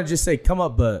 like I don't want to just say come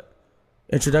up, but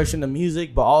introduction to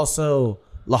music, but also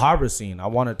La Habra scene. I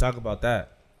want to talk about that.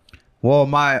 Well,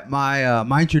 my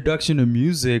introduction to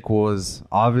music was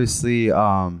obviously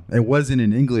it wasn't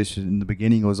in English in the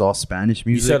beginning. It was all Spanish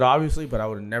You music. said obviously, but I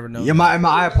would have never known. Yeah,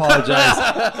 I apologize.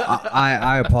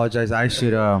 I apologize. I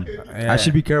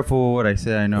should be careful with what I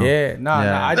say. I know. Yeah, no,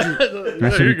 I just I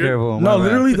should be careful. no. My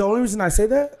bad. Literally, the only reason I say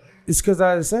that is because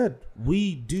I said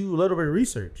we do a little bit of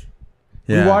research.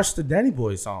 Yeah. We watched the Danny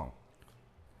Boy song.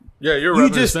 Yeah, you're You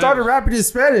rapping just in started Spanish. rapping in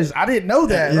Spanish. I didn't know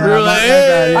that. Yeah, bro. my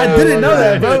bad, I yeah, didn't my know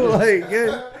bad. that, bro. Like,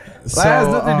 yeah. So, I has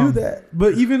nothing to do with that.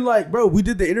 But even like, bro, we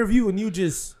did the interview and you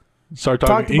just Start talked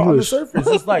talking about on the English. surface.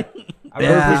 It's like I Yeah.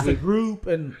 referenced the group,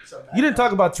 and you didn't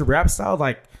talk about your rap style.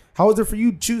 Like, how was it for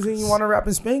you choosing you want to rap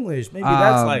in Spanglish? Maybe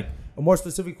that's like a more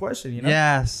specific question. You know?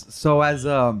 Yes. So as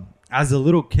a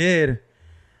little kid,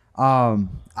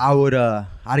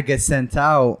 I'd get sent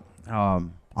out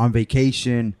on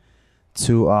vacation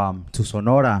to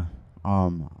Sonora.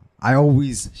 I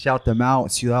always shout them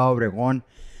out, Ciudad Obregón.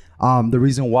 The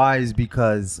reason why is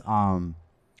because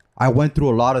I went through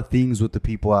a lot of things with the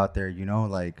people out there. You know,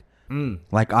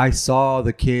 like I saw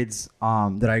the kids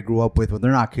that I grew up with. Well,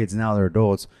 they're not kids now; they're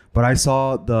adults. But I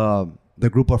saw the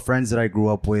group of friends that I grew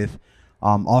up with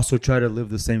also try to live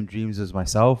the same dreams as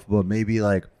myself, but maybe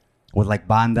like with like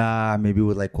banda, maybe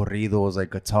with like corridos,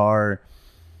 like guitar,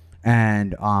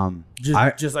 and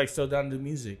Just like still down to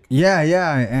music. yeah,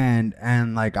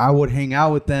 and like I would hang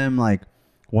out with them like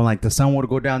when like the sun would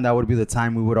go down. That would be the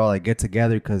time we would all like get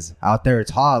together because out there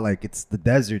it's hot, like it's the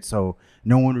desert, so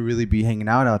no one would really be hanging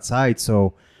out outside.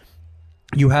 So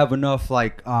you have enough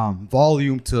like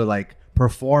volume to like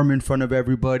perform in front of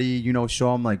everybody, you know,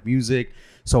 show them like music.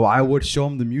 So I would show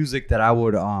them the music that I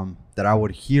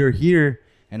would hear here,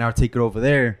 and I'll take it over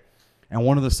there. And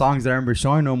one of the songs that I remember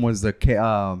showing them was the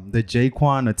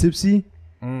Jaquan, a Tipsy.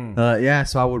 Yeah,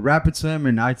 so I would rap it to them,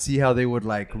 and I'd see how they would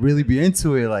like really be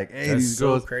into it. Like, hey, That's these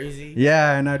so girls, crazy.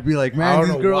 yeah, and I'd be like, I man, don't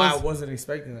these know girls. why I wasn't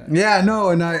expecting that. Yeah, no,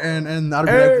 and I'd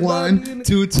be like 1,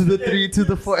 2 to the 3 to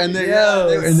the 4, and then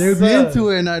and they'd be son. into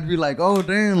it, and I'd be like, oh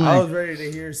damn, like, I was ready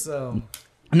to hear some.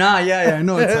 nah, yeah, I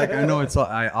know it's all,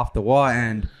 off the wall,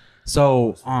 and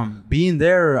so being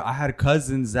there, I had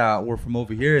cousins that were from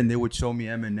over here, and they would show me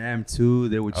Eminem too.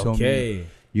 They would show me,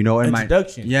 you know, and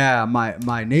Introduction.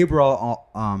 my neighbor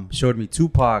showed me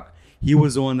Tupac. He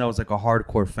was the one that was like a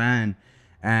hardcore fan,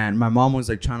 and my mom was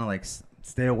like trying to like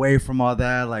stay away from all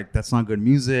that. Like that's not good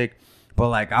music. But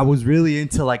like I was really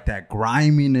into like that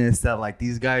griminess that like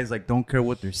these guys like don't care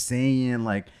what they're saying,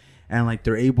 like, and like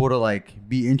they're able to like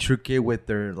be intricate with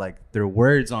their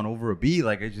words on over a beat.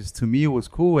 Like it just, to me, it was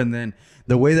cool. And then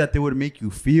the way that they would make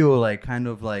you feel like kind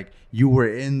of like you were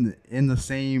in the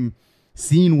same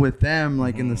scene with them,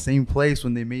 like in the same place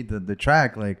when they made the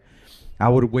track. Like I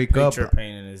would wake Picture up.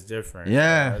 painting is different.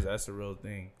 Yeah. That's a real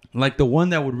thing. Like the one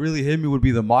that would really hit me would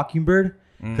be the Mockingbird,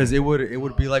 because it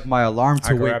would be like my alarm I to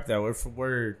can wake. rap that word for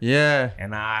word. Yeah.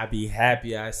 And I be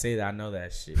happy I say that I know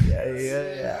that shit.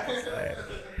 Yeah.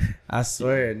 I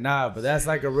swear. Nah, but that's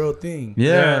like a real thing.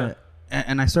 Yeah.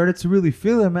 And I started to really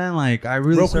feel it, man. Like I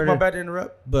really Real quick, started. my bad to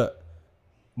interrupt, but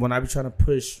when I be trying to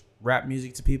push rap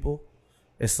music to people,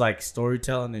 it's like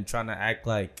storytelling and trying to act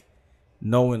like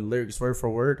knowing lyrics word for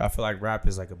word. I feel like rap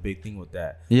is like a big thing with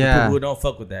that. The Yeah. people who don't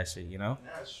fuck with that shit, you know?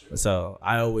 So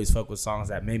I always fuck with songs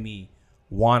that made me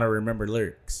want to remember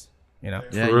lyrics, you know?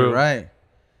 Yeah, For you're real. right.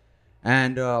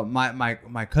 And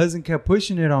my cousin kept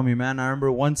pushing it on me, man. I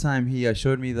remember one time he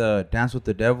showed me the Dance with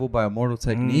the Devil by Immortal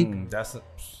Technique. That's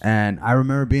And I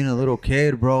remember being a little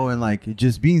kid, bro, and like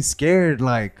just being scared,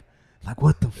 like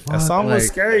what the fuck? that song was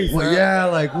Like, scary. what- fam. yeah,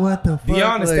 like what the fuck? Be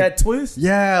honest, like, that twist.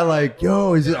 yeah, like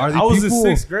yo, are they I was people?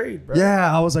 in 6th grade, bro.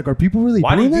 Yeah, I was like, are people really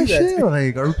Why do doing you that do that shit? to me?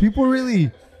 Like, are people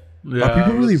really Yeah,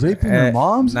 raping their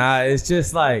moms? Nah, it's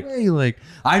just like Hey, like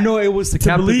I know it was to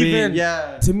believe captivate. in.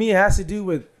 Yeah, To me, it has to do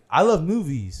with I love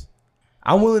movies.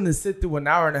 I'm willing to sit through an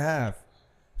hour and a half.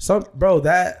 Bro,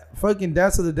 that fucking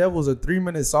Dance of the Devil is a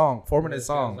 3-minute song, 4-minute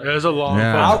song. Yeah, it's a long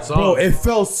Yeah. fucking Bro, song. it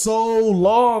felt so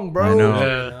long, bro. I know.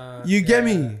 Yeah. You get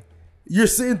me? You're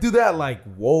sitting through that like,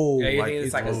 whoa. Yeah, you like, think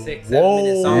it's like a 6-7 whoa.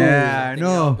 minute song. Yeah, I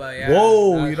know. But yeah,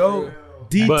 Whoa, that's you know? true.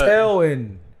 Detail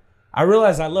and I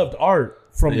realized I loved art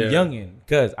from Yeah. youngin'.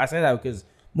 Because I say that because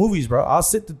movies, bro, I'll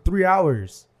sit through 3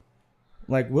 hours.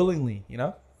 Like willingly, you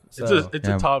know? So, It's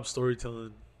a top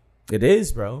storytelling, it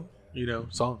is, bro.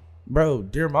 song. Bro,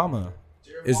 Dear Mama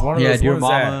is one of yeah, those dear ones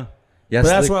mama. that, but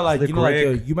that's why, like, you know, like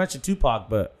Rick. you mentioned Tupac,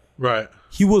 but Right.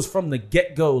 he was from the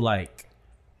get go, like,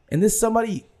 and this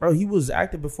somebody, bro, he was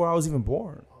active before I was even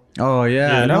born. Oh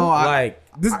yeah, You know, no,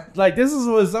 this is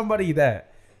was somebody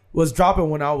that was dropping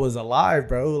when I was alive,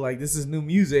 bro. Like, this is new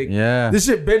music. Yeah. This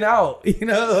shit been out. You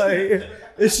know, like,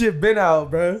 this shit been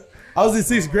out, bro. I was in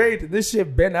 6th grade. And this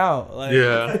shit been out. Like,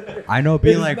 Yeah. I know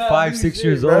being It's like not 5, new 6 shit,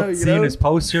 years bro, old, you seeing know? his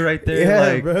poster right there,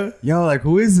 Yeah, like, bro. yo, like,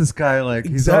 who is this guy? Like,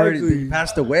 he's already Exactly. he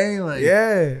passed away. Like,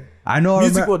 Yeah. I know.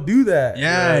 Music will do that.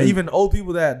 Yeah. Even old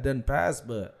people that done pass,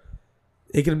 but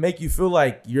it can make you feel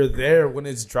like you're there when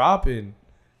it's dropping.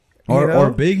 Or, You know?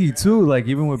 or Biggie too. Like,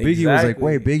 even when Biggie was like,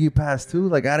 Exactly. wait, Biggie passed too?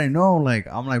 Like, I didn't know. Like,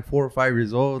 I'm like 4 or 5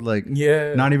 years old. Like,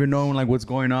 Yeah. not even knowing like what's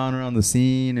going on around the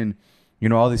scene, and you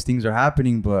know all these things are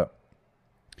happening. But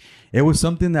it was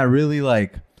something that really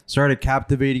like started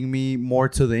captivating me more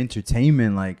to the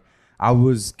entertainment. Like, I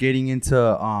was getting into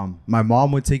my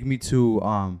mom would take me to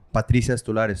Patricia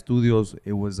Estolar Studios.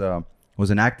 It was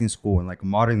an acting school and like a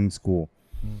modeling school.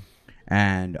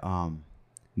 And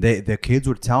the kids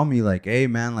would tell me like, hey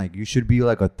man, like you should be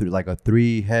like a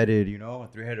three-headed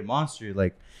monster.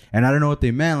 Like, and I don't know what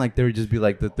they meant. Like, they would just be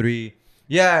like the three.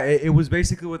 Yeah, it was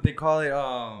basically what they call it.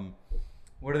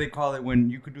 What do they call it when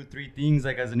you could do 3 things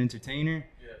like as an entertainer?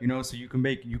 Yeah. You know, so you can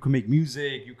make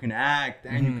music, you can act,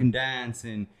 and you can dance,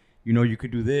 and you know you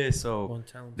could do this. So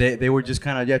they were just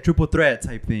kind of triple threat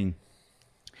type thing.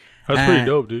 That's pretty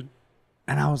dope, dude.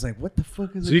 And I was like, what the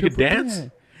fuck is So a you could triple dance?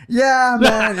 threat? Yeah,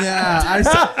 man. Yeah, I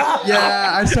started.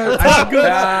 I started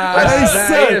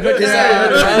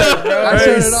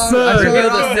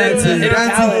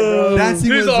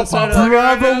dancing He's was all the song. pumped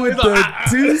up. Bravo with the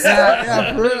two.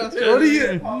 Yeah, for real. What do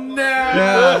you?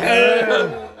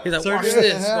 Yeah. He's like, watch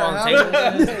this. On table.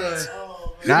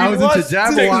 Now I was into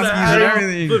Jabberwockies and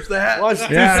everything. Flips the hat. Watch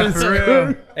Yeah, this. for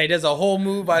real. Hey, does a whole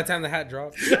move by the time the hat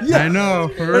drops. I know,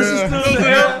 for real.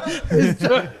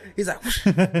 He's like, whoosh,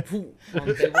 whoo, on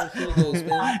the table, little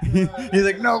spin. He's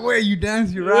like, no way, you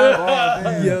dance, you rap. Oh,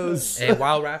 damn. Yo, Hey,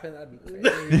 while rapping, that'd be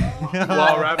crazy.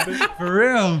 While rapping. For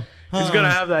real. He's gonna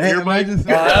have that Hey, ear mic. imagine-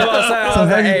 I was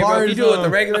like, hey, bro, if you do it with though. the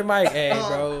regular mic, hey,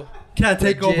 bro. Can't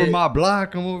take over Legit. my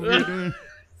block. I'm over here doing.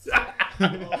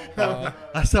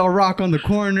 I sell rock on the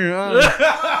corner. No,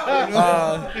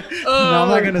 I'm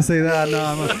not gonna say that. No,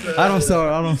 I don't sell.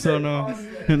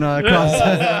 No, I cross.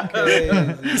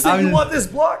 you said you want this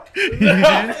block?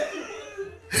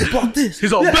 Block this.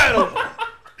 He's all battle.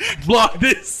 Block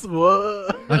this.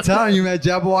 What? I'm telling you, man,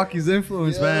 Jabberwocky's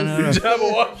influence, man.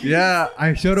 Jabberwocky. Yeah,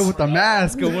 I showed up with a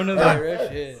mask of one of Hey, the. real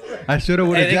shit. I showed up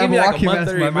with Hey, a they give me like a Jabberwocky mask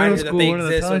monthly in my middle reminder that school, they one of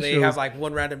the exist, so talent they shows. have like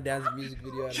one random dance music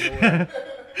video out of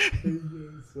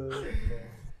nowhere.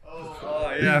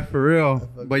 Oh, yeah, for real.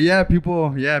 But yeah,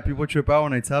 people trip out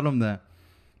when I tell them that.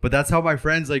 But that's how my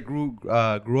friends like grew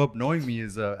up knowing me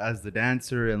as the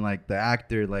dancer and like the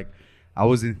actor. Like, I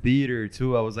was in theater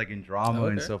too. I was like in drama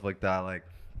and stuff like that. Like,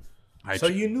 So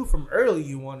you knew from early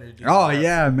you wanted to do oh rap.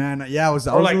 yeah, man. Yeah, I was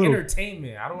Or like a little,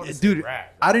 entertainment. I don't want to say dude.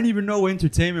 rap. I didn't even know what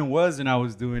entertainment was, and I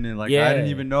was doing it. Like, Yeah. I didn't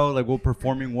even know like what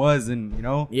performing was, and you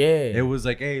know, Yeah. it was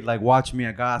like, hey, like watch me.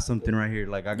 I got something right here.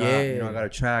 Like, I got I got a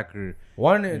track or.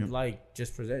 Wanted to like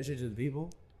just present shit to the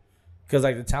people. Cause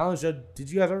like the talent show. Did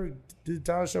you guys ever do the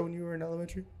talent show when you were in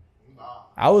elementary?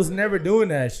 I was never doing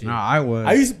that shit. No, I was.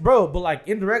 I used to, bro, but like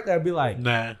indirectly I'd be like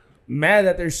Nah. mad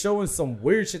that they're showing some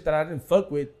weird shit that I didn't fuck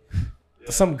with.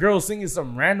 Some girl singing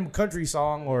some random country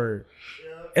song, or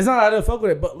it's not that I didn't fuck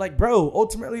with it, but like, bro,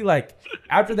 ultimately, like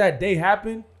after that day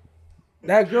happened,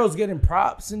 that girl's getting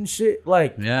props and shit.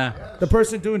 Like, Yeah. the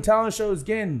person doing talent shows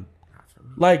getting,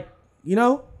 like, you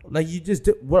know, like you just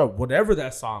did whatever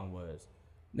that song was.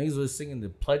 Niggas was singing the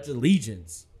Pledge of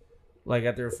Allegiance, like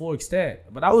at their full extent.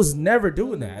 But I was never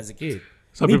doing that as a kid.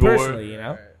 Some Me people were. personally, you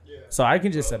know. So I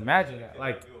can just imagine that,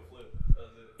 like,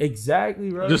 exactly,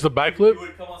 bro. Just a backflip You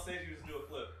would come on stage, you just do a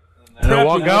flip. and then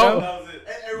walk You know? out. That was it.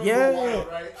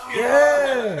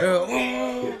 Yeah,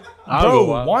 yeah. I'll go Bro,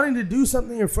 wild. wanting to do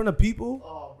something in front of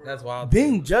people, That's wild.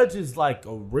 being judged is like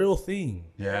a real thing.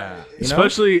 Yeah. You know?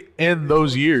 Especially in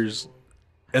those years.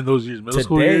 Middle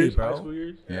school Today, years, bro. high school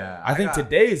years. Yeah. I think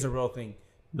today is a real thing.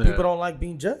 Yeah. People don't like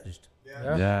being judged.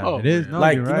 Yeah. Oh, it is. No,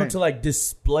 Like, you're you know, right. to like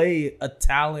display a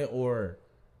talent, or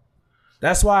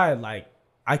that's why like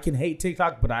I can hate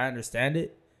TikTok, but I understand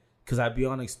it because I be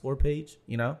on Explore page,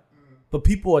 you know. But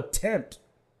people attempt,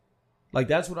 like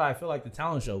that's what I feel like the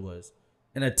talent show was,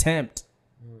 an attempt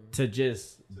to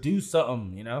just do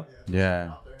something, you know.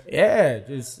 Yeah. Yeah,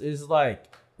 just it's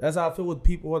like that's how I feel with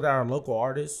people that are local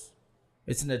artists.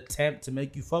 It's an attempt to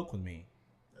make you fuck with me.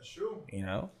 That's true. You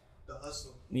know? The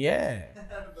hustle. Yeah.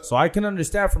 So I can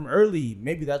understand from early.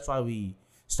 Maybe that's why we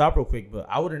stop real quick. But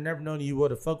I would have never known you would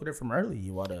have fucked with it from early.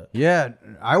 You would have. Yeah,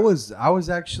 I was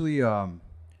actually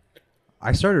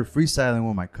I started freestyling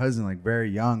with my cousin like very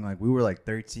young. Like we were like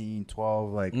 13,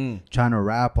 12, like trying to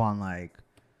rap on like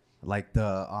like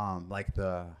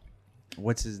the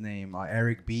what's his name,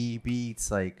 Eric B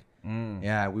beats, like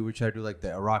yeah, we would try to do like the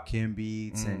Rakim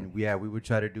beats, and we would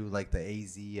try to do like the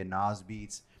AZ and Nas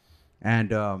beats.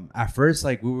 And at first,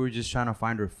 like, we were just trying to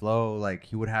find our flow. Like,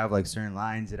 he would have like certain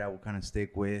lines that I would kind of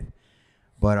stick with,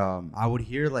 but I would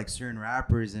hear like certain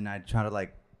rappers, and I'd try to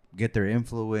like get their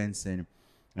influence, and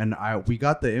we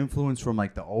got the influence from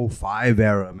like the 05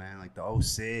 era, man, like the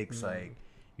 06, like,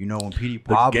 you know, when Petey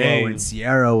Pablo and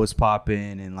Sierra was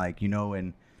popping, and like, you know,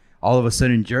 and all of a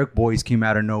sudden Jerk Boys came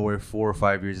out of nowhere 4 or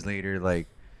 5 years later, like,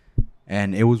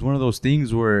 and it was one of those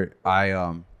things where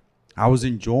I was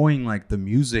enjoying like the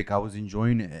music. I was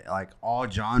enjoying it, like all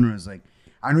genres. Like,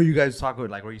 I know you guys talk about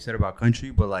like what you said about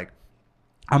country, but like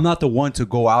I'm not the one to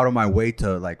go out of my way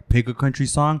to like pick a country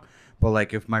song. But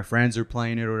like if my friends are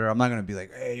playing it or whatever, I'm not gonna be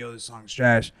like, hey, yo, this song's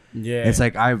trash. Yeah, it's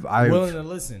like I've willing to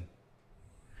listen.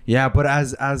 Yeah, but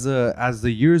as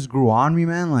the years grew on me,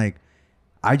 man, like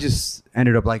I just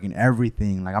ended up liking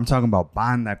everything. Like I'm talking about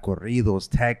banda, corridos,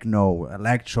 techno,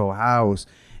 electro, house,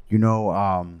 you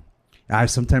know.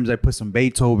 Sometimes I put some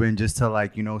Beethoven just to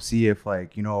like, you know, see if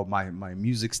like, you know, my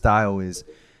music style is,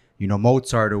 you know,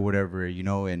 Mozart or whatever, you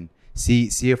know, and see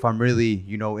if I'm really,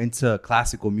 you know, into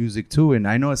classical music too. And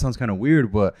I know it sounds kind of weird,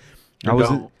 but there was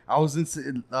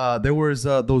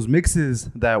those mixes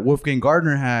that Wolfgang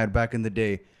Gardner had back in the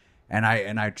day, and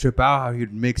I trip out how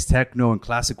he'd mix techno and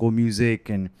classical music,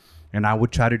 and I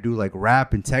would try to do like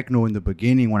rap and techno in the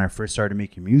beginning when I first started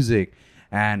making music.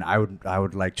 And I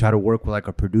would like try to work with like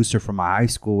a producer from my high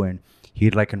school, and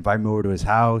he'd like invite me over to his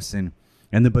house. And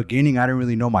in the beginning, I didn't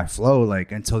really know my flow,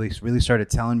 like until they really started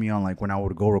telling me on like when I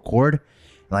would go record,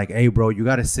 like, hey bro, you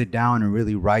got to sit down and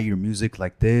really write your music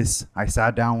like this. I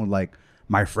sat down with like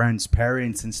my friends'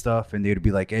 parents and stuff, and they'd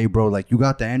be like, hey bro, like you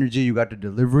got the energy, you got the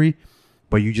delivery,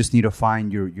 but you just need to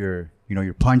find your you know,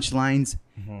 your punchlines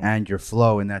and your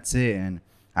flow, and that's it. And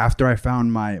after I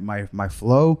found my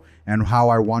flow and how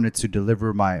I wanted to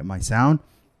deliver my sound,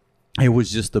 it was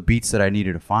just the beats that I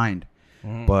needed to find.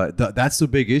 But that's the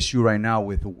big issue right now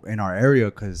in our area,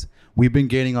 because we've been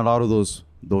getting a lot of those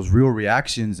real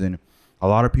reactions, and a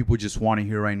lot of people just want to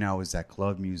hear right now is that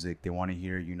club music. They want to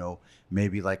hear, you know,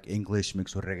 maybe like English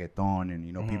mixed with reggaeton, and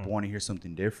you know, people want to hear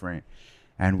something different.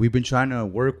 And we've been trying to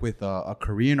work with a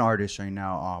Korean artist right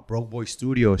now, Broke Boy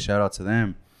Studio. Shout out to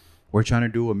them. We're trying to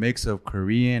do a mix of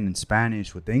Korean and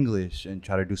Spanish with English and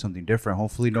try to do something different.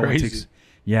 Hopefully no one takes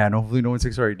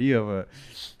our idea.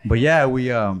 But yeah,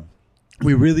 we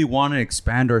really want to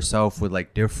expand ourselves with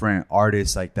like different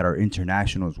artists like that are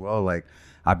international as well. Like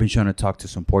I've been trying to talk to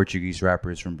some Portuguese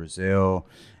rappers from Brazil,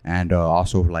 and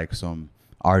also like some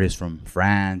artists from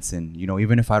France. And, you know,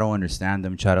 even if I don't understand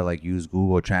them, try to like use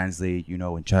Google Translate, you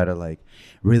know, and try to like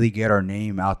really get our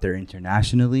name out there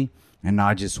internationally, and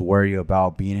not just worry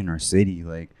about being in our city.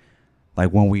 Like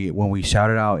when we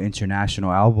shouted out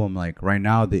international album, like right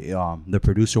now the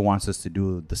producer wants us to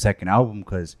do the second album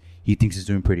because he thinks it's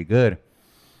doing pretty good.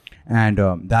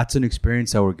 And that's an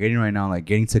experience that we're getting right now, like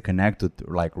getting to connect with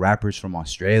like rappers from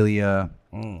Australia.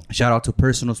 Shout out to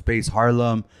Personal Space,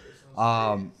 Harlem,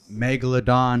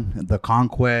 Megalodon, The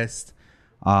Conquest.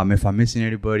 If I'm missing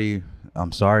anybody,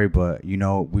 I'm sorry, but you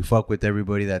know, we fuck with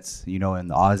everybody that's, you know, in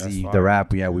the Aussie, the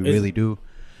rap. Yeah, we really do.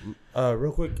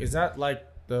 Real quick, is that like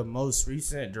the most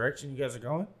recent direction you guys are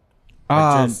going?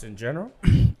 Like just in general?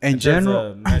 In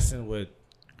general, messing with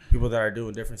people that are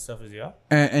doing different stuff as y'all?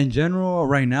 In general,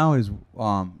 right now is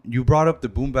you brought up the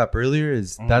boom bap earlier.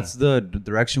 Is that's the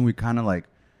direction we kind of like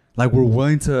we're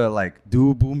willing to like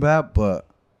do boom bap, but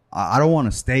I don't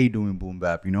want to stay doing boom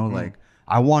bap. You know, like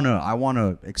I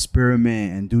wanna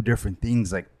experiment and do different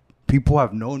things. Like people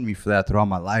have known me for that throughout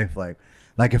my life. Like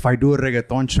if I do a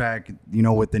reggaeton track, you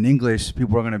know, with an English,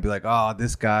 people are gonna be like, oh,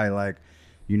 this guy, like,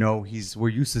 you know, we're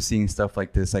used to seeing stuff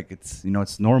like this. Like it's, you know,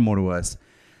 it's normal to us.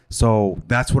 So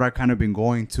that's what I kind of been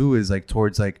going to, is like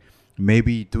towards like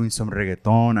maybe doing some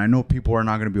reggaeton. I know people are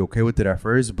not going to be okay with it at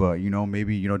first, but, you know,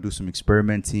 maybe, you know, do some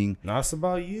experimenting. No, it's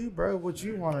about you, bro. What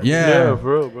you want to do. Yeah,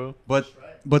 bro. But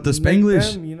the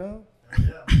Spanglish, them, you know,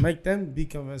 make them be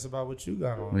convinced about what you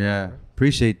got on. Yeah, bro.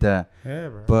 Appreciate that. Yeah,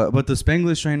 bro. But the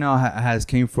Spanglish right now has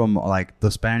came from like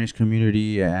the Spanish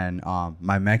community and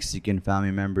my Mexican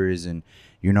family members, and,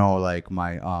 you know, like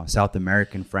my South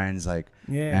American friends, like,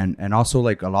 yeah, and also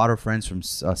like a lot of friends from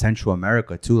Central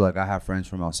America too. Like I have friends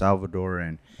from El Salvador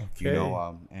and you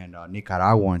know and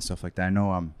Nicaragua and stuff like that. I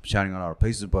know I'm shouting out a lot of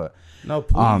places, but no,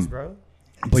 please, bro.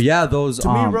 But yeah, those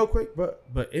to me real quick,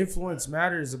 but influence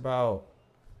matters about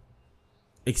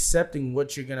accepting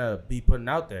what you're gonna be putting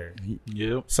out there.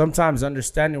 Yep. Sometimes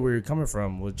understanding where you're coming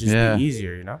from will just be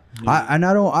easier, you know. I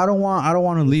don't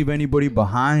want to leave anybody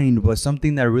behind, but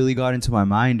something that really got into my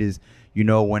mind is, you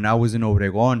know, when I was in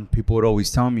Obregon, people would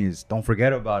always tell me is, don't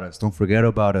forget about us, don't forget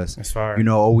about us. That's fire. You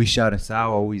know, always shout us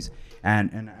out, always.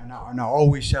 And I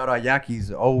always shout out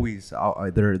Yaquis, always.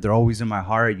 They're always in my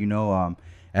heart, you know.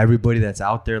 Everybody that's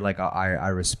out there, like I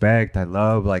respect, I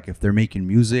love, like if they're making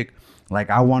music, like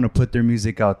I want to put their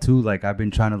music out too. Like I've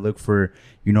been trying to look for,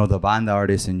 you know, the banda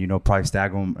artists and, you know, probably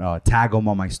tag them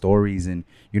on my stories and,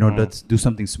 you know, let's do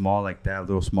something small like that,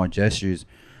 little small gestures.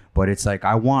 But it's like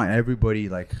I want everybody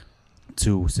like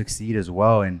to succeed as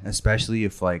well, and especially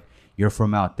if like you're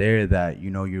from out there that, you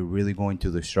know, you're really going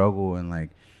through the struggle and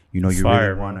like, you know, you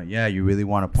really want to, you really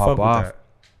want to pop off.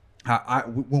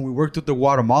 When we worked with the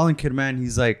Guatemalan kid, man,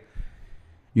 he's like,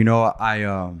 you know,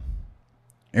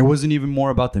 it wasn't even more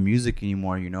about the music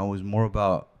anymore, you know, it was more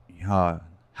about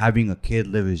having a kid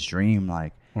live his dream.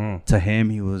 Like to him,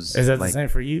 he was. Is that like, the same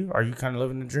for you? Are you kind of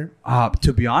living the dream?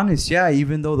 To be honest, yeah,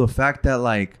 even though the fact that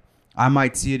like I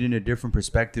might see it in a different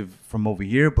perspective from over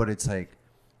here, but it's like,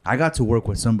 I got to work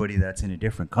with somebody that's in a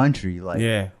different country.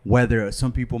 Like, whether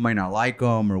some people might not like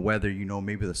them or whether, you know,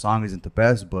 maybe the song isn't the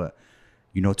best, but,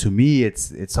 you know, to me,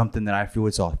 it's something that I feel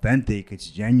it's authentic. It's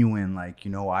genuine. Like,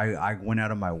 you know, I went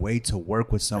out of my way to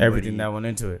work with somebody. Everything that went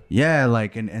into it. Yeah.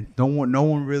 Like, and no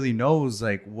one really knows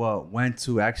like what went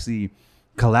to actually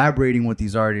collaborating with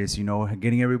these artists, you know,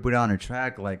 getting everybody on a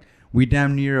track. Like we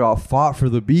damn near fought for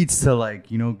the beats to like,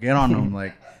 you know, get on them.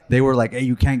 Like, they were like, hey,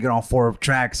 you can't get on 4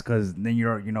 tracks because then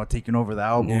you're, you know, taking over the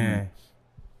album. Yeah.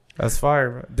 That's fire,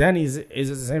 bro. Danny, is it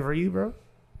the same for you, bro?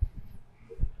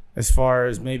 As far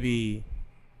as maybe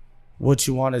what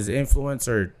you want as influence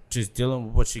or just dealing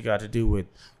with what you got to do with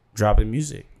dropping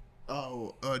music?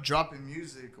 Oh, dropping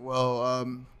music. Well,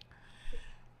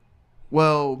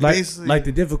 basically. Like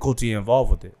the difficulty involved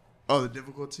with it. Oh, the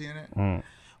difficulty in it?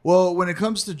 Well, when it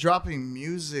comes to dropping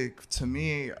music, to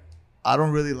me, I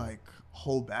don't really like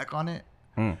hold back on it.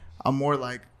 I'm more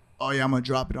like, oh yeah, I'm gonna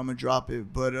drop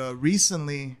it. But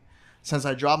recently, since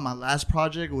I dropped my last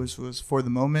project, which was For the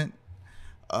Moment,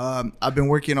 I've been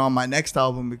working on my next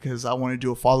album because I want to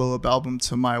do a follow-up album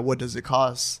to my What Does It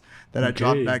Cost that I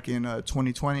dropped back in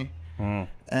 2020.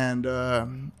 And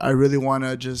I really want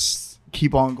to just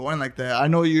keep on going like that. I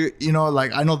know you know,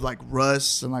 like I know like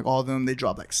Russ and like all of them, they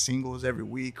drop like singles every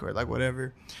week or like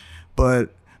whatever.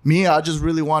 But me, I just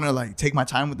really want to like take my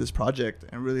time with this project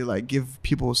and really like give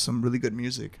people some really good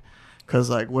music. Cause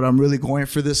like what I'm really going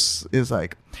for this is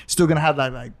like still gonna have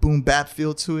that like boom bap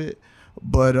feel to it.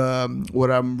 But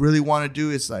what I'm really want to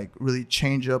do is like really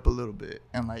change up a little bit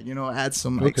and like, you know, add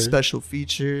some like special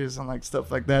features and like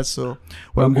stuff like that. So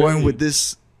what I'm going with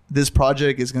this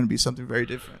project is going to be something very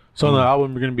different. So on the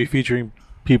album, we're going to be featuring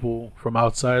people from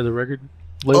outside of the record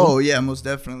label? Oh yeah, most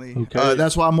definitely. Okay.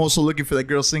 That's why I'm also looking for that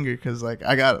girl singer, because like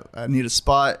I need a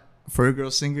spot for a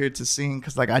girl singer to sing,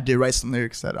 because like I did write some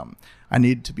lyrics that I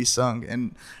need to be sung,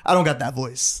 and I don't got that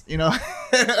voice, you know.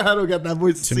 I don't got that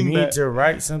voice to sing that. To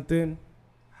write something,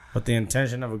 but the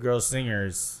intention of a girl singer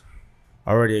is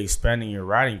already expanding your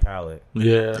writing palette.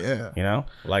 Yeah. You know,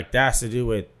 like that's to do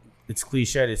with, it's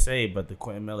cliche to say, but the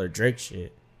Quentin Miller Drake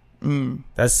shit.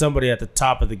 That's somebody at the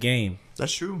top of the game.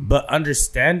 That's true. But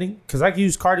understanding, because I can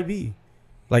use Cardi B.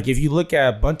 Like if you look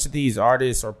at a bunch of these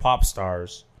artists or pop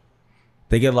stars,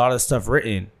 they get a lot of stuff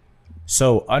written.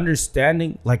 So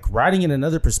understanding, like writing in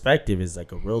another perspective is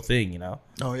like a real thing, you know?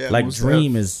 Oh yeah. Like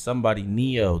Dream is somebody,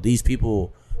 Neo. These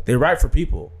people, they write for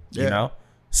people, you know?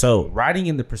 So writing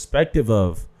in the perspective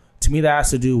of, to me that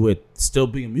has to do with still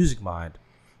being a music mind,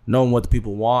 knowing what the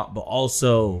people want, but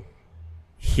also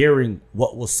hearing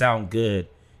what will sound good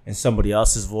in somebody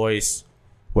else's voice,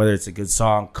 whether it's a good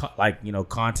song, like, you know,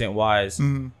 content wise.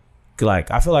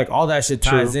 Like I feel like all that shit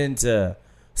ties into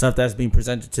stuff that's being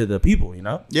presented to the people, you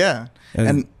know? Yeah.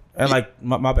 And like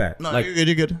my bad. No, like,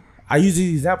 you're good. I use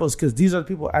these examples because these are the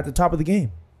people at the top of the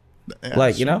game. Yeah,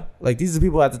 like, you know, like these are the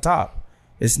people at the top.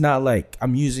 It's not like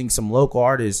I'm using some local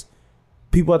artists.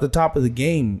 People at the top of the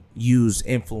game use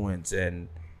influence and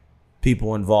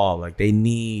people involved. Like they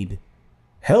need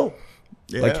help.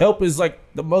 Yeah. Like help is like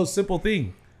the most simple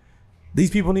thing.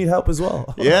 These people need help as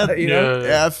well. Yeah, you know?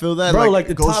 Yeah, I feel that. Bro, like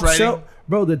the top chef,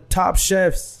 the top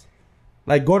chefs,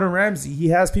 like Gordon Ramsay, he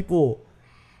has people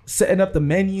setting up the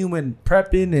menu and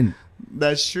prepping, and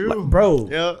that's true, like, bro.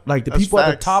 Yeah, like the people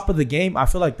at the top of the game, I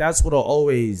feel like that's what'll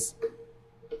always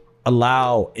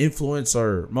allow influence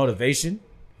or motivation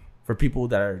for people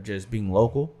that are just being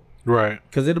local, right?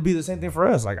 Because it'll be the same thing for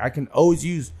us. Like I can always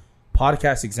use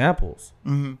podcast examples.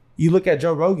 You look at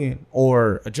Joe Rogan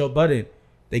or a Joe Budden,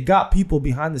 they got people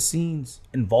behind the scenes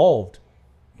involved.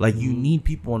 Like you need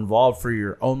people involved for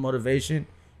your own motivation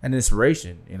and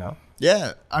inspiration, you know,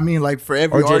 Yeah, I mean, like for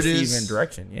every or just artist, even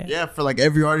direction. yeah, for like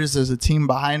every artist, there's a team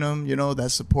behind them, you know,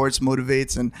 that supports,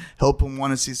 motivates, and help them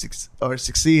want to see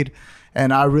succeed.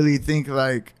 And I really think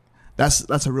like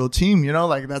that's a real team, you know,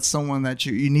 like that's someone that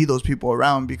you need those people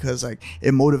around, because like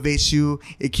it motivates you,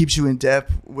 it keeps you in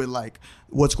depth with like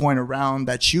what's going around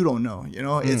that you don't know, you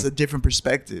know. It's a different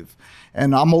perspective,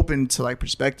 and I'm open to like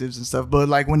perspectives and stuff. But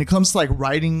like when it comes to like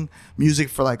writing music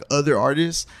for like other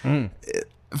artists,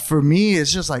 for me,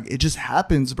 it's just like it just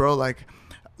happens, bro.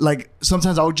 Like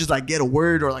sometimes I'll just like get a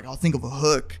word, or like I'll think of a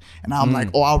hook, and I'm like,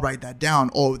 oh, I'll write that down.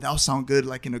 Oh, that'll sound good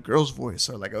like in a girl's voice,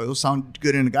 or like, oh, it'll sound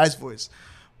good in a guy's voice.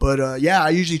 But yeah, I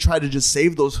usually try to just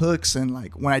save those hooks, and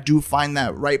like when I do find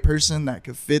that right person that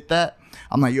could fit that,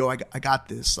 I'm like, yo, I got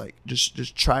this. Like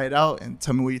just try it out and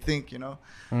tell me what you think, you know.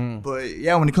 But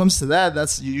yeah, when it comes to that,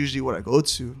 that's usually what I go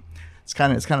to. It's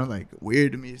kind of like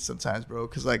weird to me sometimes, bro,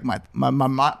 because like my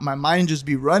mind just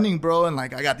be running, bro, and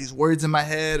like I got these words in my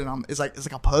head, and it's like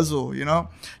a puzzle, you know,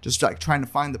 just like trying to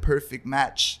find the perfect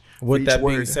match. With that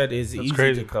being word. said, is it That's easy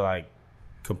crazy. to like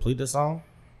complete a song?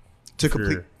 To Sure.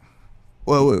 complete.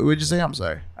 Well, what would you say? I'm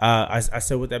sorry. I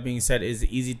said, with that being said, is it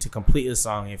easy to complete a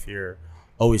song if you're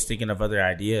always thinking of other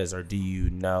ideas, or do you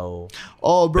know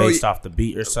Oh, bro. based off the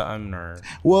beat or something, or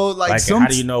Well, like how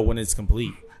do you know when it's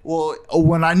complete? Well,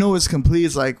 when I know it's complete,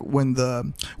 it's like when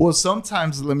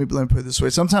sometimes, let me put it this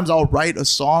way. Sometimes I'll write a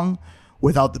song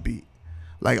without the beat.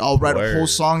 Like I'll write a whole Word.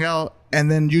 song out, and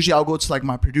then usually I'll go to like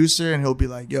my producer, and he'll be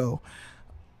like, yo,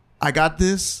 I got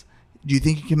this. Do you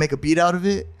think you can make a beat out of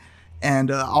it?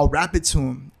 And I'll rap it to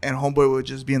him, and homeboy will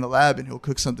just be in the lab, and he'll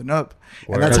cook something up.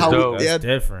 And that's That's how dope. That's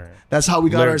different. that's how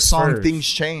we got our Lyrics song first. Things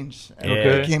Change. And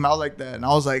Okay. it came out like that. And I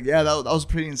was like, yeah, that was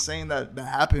pretty insane that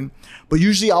happened. But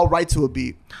usually I'll write to a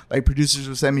beat. Like producers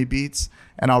will send me beats,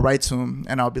 and I'll write to them,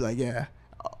 and I'll be like, yeah,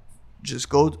 just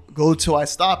go till I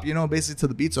stop, you know, basically till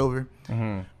the beat's over.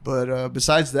 But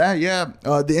besides that, yeah,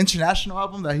 the international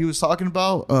album that he was talking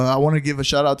about, I want to give a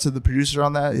shout out to the producer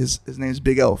on that. His name's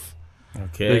Big Elf.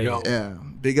 Okay. Big Elf. Yeah,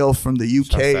 Big Elf from the Shouts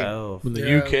to UK. Elf. From the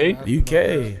Yeah, UK? man.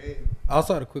 UK. I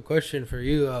also had a quick question for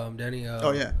you, Danny.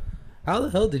 Oh yeah. How the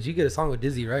hell did you get a song with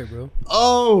Dizzy Wright, bro?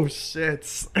 Oh shit.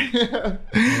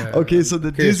 Okay, so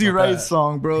the curious Dizzy about Wright that.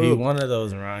 song, bro. He one of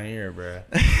those around here, bro.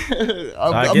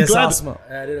 I'm I guess glad. I'll smoke.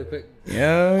 I did a quick.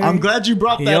 Yeah. I'm glad you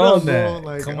brought He that on up, bro. that.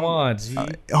 Like, Come on, G.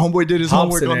 Homeboy did his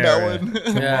Thompson homework on that era. one.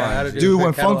 Come Yeah, I on, had to do a Dude, quick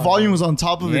when Funk catalog, Volume bro. was on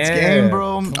top of its Yeah, game,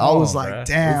 bro, come I was on, like, bruh.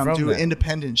 damn, We from dude, that.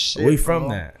 independent shit. We from bro.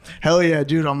 that. Hell yeah,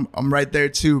 dude. I'm right there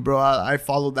too, bro. I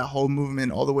followed that whole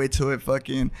movement all the way to it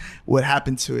fucking what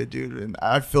happened to it, dude. And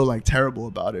I feel like terrible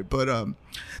about it. But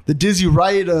the Dizzy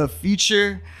Wright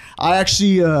feature, I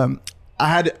actually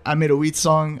I made a Weed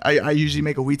song. I usually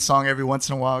make a Weed song every once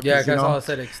in a while. Yeah, you because I know, saw it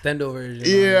said extendo version.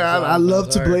 yeah, I love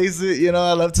to play. blaze it. You know,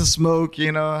 I love to smoke.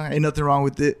 You know, ain't nothing wrong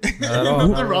with it. Not at all, not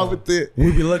nothing at wrong all. with it.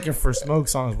 We be looking for smoke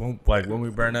songs when we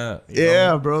burn up. you Yeah,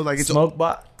 know? bro. Like it's Smoke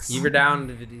box. You were down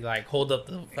to like hold up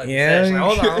the fucking Yeah. sesh. Like,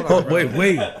 hold on, Oh, bro.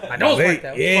 wait. I don't Wait, like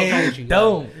that. What the fuck wrong yeah, with you?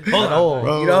 don't. Hold on,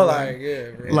 Bro, You know, like- like yeah,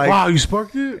 bro. like Wow, you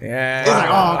sparked it? Yeah. it's like,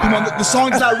 oh come on, the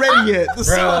song's not ready yet. The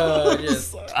Bro, song,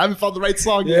 just- I haven't found the right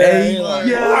song Yeah, yet. you're like,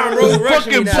 Yeah, "Oh, bro, it's rushing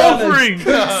fucking me now."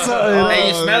 buffering. Hey,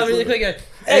 you smell it really quick. Like,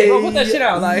 hey, bro, put that shit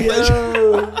out. Like,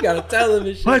 Yo. you gotta tell him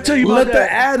and shit. I tell you Let about the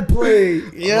that. ad play.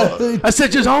 Yeah. I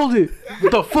said just hold it.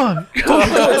 What the fuck?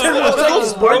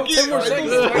 Sparky. 10 more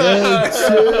seconds.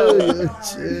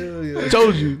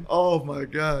 Told you. Oh my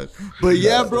god! But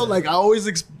yeah, bro. Like I always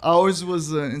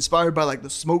was inspired by like the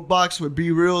Smoke Box with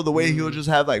Be Real. The way he'll just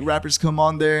have like rappers come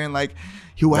on there and like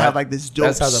he will have like this dope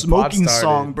that's how the pod smoking started.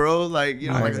 song, bro. Like you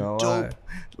know, I like ain't a gonna dope lie.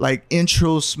 like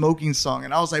intro smoking song.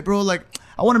 And I was like, bro, like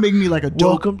I want to make me like a dope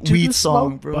Welcome to weed the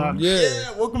song, Smoke bro. Box.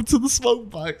 Yeah, welcome to the Smoke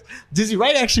Box. Dizzy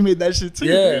Wright actually made that shit too.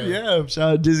 Yeah. dude. Yeah.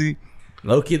 Shout out Dizzy.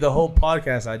 Low key, the whole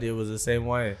podcast I did was the same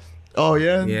way. Oh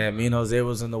yeah, Yeah, me and Jose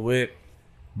was in the whip,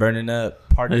 burning up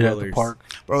park Yeah, at colors. the park.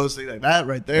 bro. See like that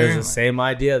right It there, was the same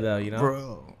idea though, you know.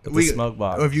 bro. With the smoke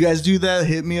box. If you guys do that,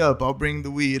 hit me up. I'll bring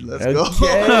the weed. Let's Okay.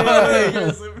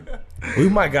 go. We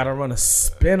might gotta run a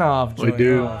spin-off We joint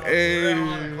do. off Hey.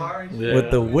 Yeah.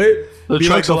 with the whip. the Be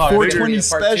like truck's a a lot 420 bigger.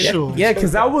 special. Yeah,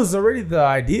 because that was already the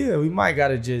idea. We might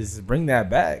gotta just bring that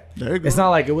back. There you go. It's not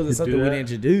like it wasn't You something do we'd that?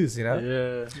 introduce, you know.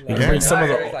 Yeah. We can bring some of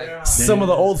Like,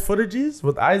 the old footages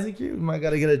with Isaac here. We might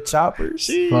gotta get a chopper.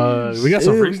 We got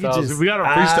some Dude, we could freestyles. just- We got a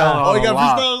freestyle. Oh, on you a got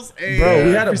lot. freestyles? Hey, Bro,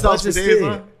 we had a freestyles bunch for of days, shit.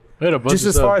 huh? We had a bunch Just of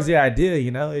as stuff. far as the idea,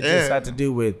 you know, it just Yeah. had to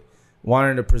do with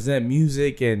wanting to present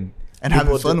music and And having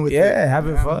people fun with it. yeah,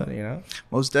 having fun, you know.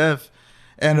 Most def.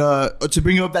 And to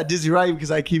bring up that Dizzy Wright,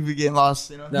 because I keep getting lost,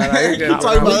 you know. No, you're good.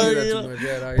 Talking about I it, don't you do know? that too much.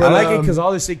 Yeah, no, I you're like good. it because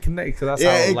all this shit connects. Because that's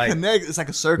Yeah, how it like connects. It's like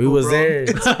a circle. we was bro. there.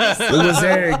 We was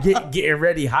there getting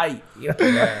ready hype. You know?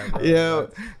 Yeah, bro. Yeah,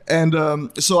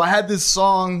 and so I had this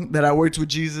song that I worked with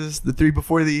Jesus, the 3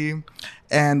 Before the E,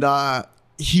 and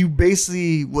he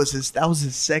basically that was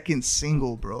his second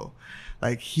single, bro.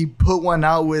 Like he put one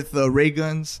out with Ray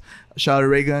Guns. Shout out to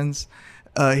Ray Guns.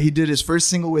 He did his first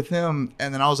single with him,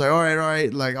 and then I was like, all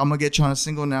right, like I'm gonna get you on a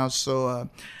single now. So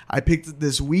I picked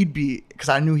this weed beat because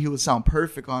I knew he would sound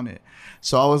perfect on it.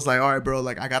 So I was like, all right, bro,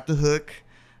 like I got the hook,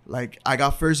 like I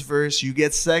got first verse, you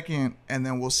get second, and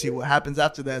then we'll see what happens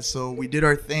after that. So we did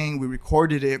our thing, we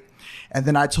recorded it, and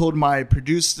then I told my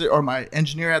producer or my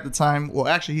engineer at the time, well,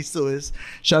 actually he still is.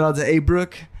 Shout out to A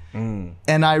Brook,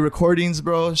 NI Recordings,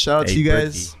 bro. Shout out to you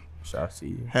guys. Shout out to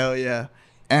you. Hell yeah.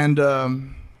 And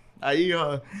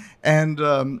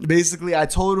basically I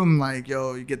told him like,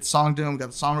 yo, you get the song done, we got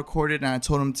the song recorded, and I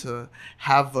told him to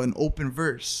have an open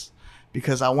verse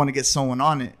because I want to get someone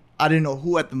on it. I didn't know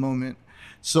who at the moment.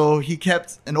 So he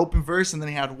kept an open verse, and then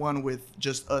he had one with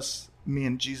just us, me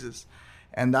and Jesus.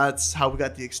 And that's how we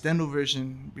got the extendo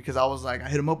version, because I was like, I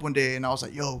hit him up one day and I was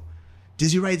like, yo,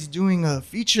 Dizzy Wright's doing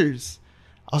features.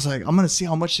 I was like, I'm going to see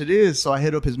how much it is. So I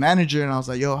hit up his manager and I was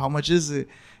like, yo, how much is it?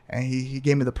 And he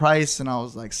gave me the price, and I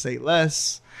was like, say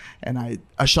less. And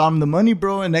I shot him the money,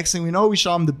 bro. And next thing we know, we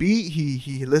shot him the beat.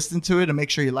 He listened to it to make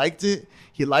sure he liked it.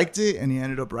 He liked it, and he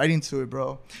ended up writing to it,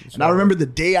 bro. And I remember the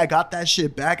day I got that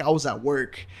shit back, I was at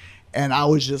work. And I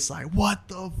was just like, what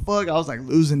the fuck? I was like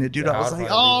losing it, dude. Yeah, I was I'd like,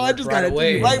 probably I work just right got to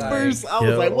away. do right Like, verse. I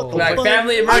was like, what the Like fuck?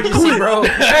 family emergency, bro.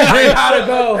 I gotta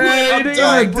go. I'm Hey,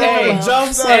 done, bro. hey, I'm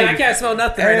done. hey, I can't smell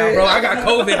nothing right now, bro. I got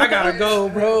COVID. I gotta go,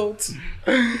 bro.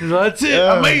 That's it.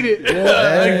 I made it.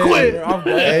 I quit.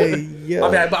 Hey, yo.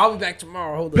 I'll be back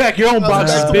tomorrow. Hold on. Pack your own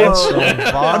boxes,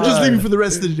 bitch. I'm just leaving for the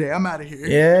rest of the day. I'm out of here.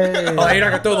 Yeah. Oh, you're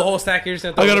not gonna throw the whole stack here.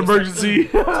 I got emergency.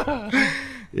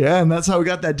 Yeah, and that's how we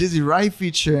got that Dizzy Wright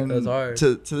feature. And That's hard.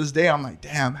 To this day, I'm like,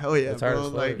 damn, hell yeah, That's hard bro. as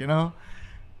fuck. Like, you know.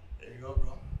 There you go,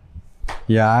 bro.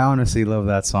 Yeah, I honestly love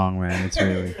that song, man. It's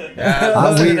really.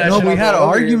 Yeah, we had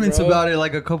arguments about it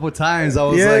like a couple times. I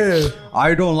was Yeah. like,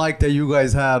 I don't like that you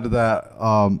guys had that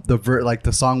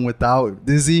the song without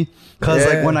Dizzy, because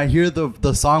Yeah. like when I hear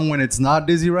the song when it's not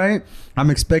Dizzy Right, I'm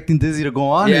expecting Dizzy to go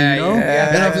on Yeah, it, you know.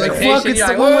 yeah. And I'm like, Expectation, fuck, it's you're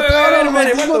the like, one wait, without wait, him. wait,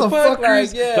 Like, what these the fuck? motherfuckers.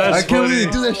 Like, yeah. That's I can't really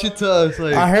funny. do that shit to us.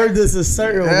 Like, I heard this a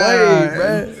certain way,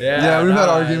 bro. Yeah, we've had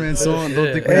nah, arguments. So shit.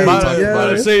 don't think we Hey, haven't talked yeah. about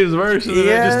About it. to say his verse, and then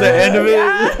Yeah. just the end of it.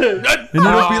 And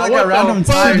it'll be like at random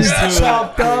times fuck? too.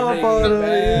 Chopped off on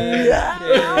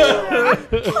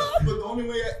But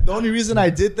the only reason I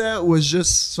did that was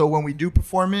just so when we do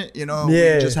perform it, you know,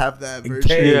 Yeah. we just have that In version.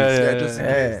 case. Yeah, Just in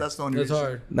yeah. case. That's the only That's reason.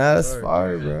 hard. Nah, that's Sorry.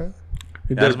 fire, bro.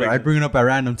 It Yeah, does make I bring it up at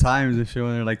random times and shit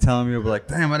when they're like telling me, like,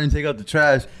 damn, I didn't take out the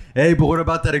trash. Hey, but what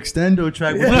about that extendo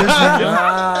track with this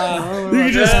one? You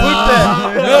can just flip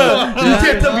that. You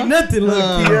can't tell me nothing,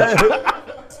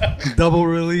 look. Double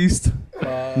released.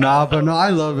 Nah, but no, I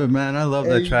love it, man. I love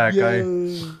that track.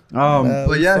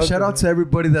 But yeah, shout out to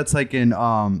everybody that's like in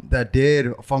that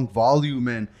did Funk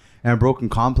Volume and Broken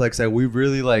Complex. Like we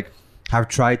really like have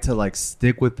tried to like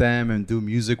stick with them and do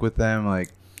music with them.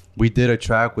 Like we did a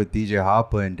track with DJ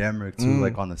Hoppa and Demrick too,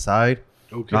 like on the side.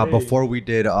 Okay. Before we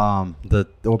did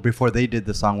before they did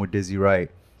the song with Dizzy Wright.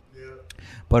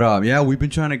 But yeah, we've been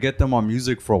trying to get them on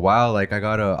music for a while. Like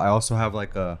I also have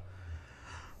like a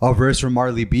verse from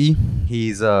Marley B.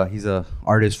 He's a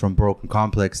artist from Broken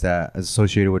Complex that is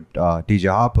associated with DJ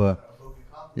Hoppa.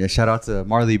 Yeah, shout out to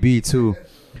Marley B too.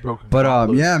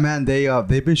 But yeah, man,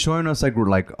 they've been showing us like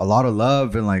a lot of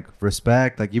love and like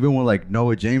respect. Like even with like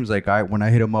Noah James, like when I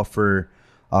hit him up for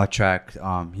a track,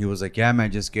 he was like, yeah,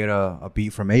 man, just get a beat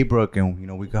from A Brook and you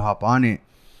know we could hop on it.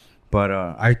 But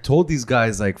I told these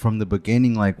guys like from the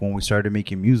beginning, like when we started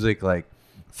making music, like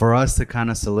for us to kind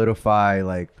of solidify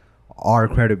like our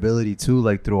credibility too,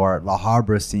 like through our La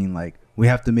Habra scene, like we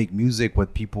have to make music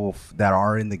with people that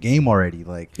are in the game already.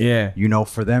 Like, Yeah. you know,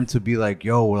 for them to be like,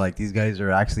 yo, like these guys are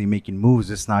actually making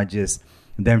moves. It's not just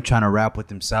them trying to rap with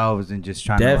themselves and just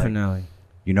trying to, like, Definitely.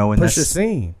 you know, and Push the that's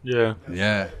scene. Yeah.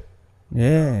 yeah.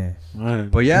 Yeah. Right.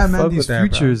 But yeah, We man, fuck these with that,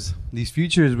 bro.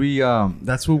 futures, we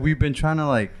that's what we've been trying to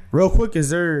like. Real quick, is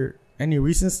there any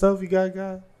recent stuff you guys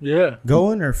got Yeah.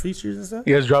 going or features and stuff?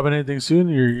 You guys dropping anything soon?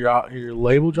 Your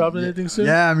label dropping anything soon?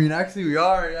 Yeah, I mean, actually, we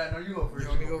are. Yeah, no, you go first.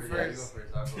 You go first.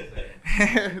 I'll go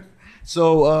second.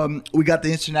 So we got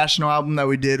the international album that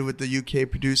we did with the UK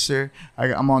producer.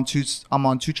 I'm on two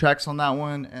tracks on that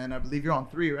one, and I believe you're on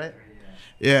 3, right?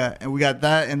 Yeah, and we got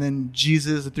that, and then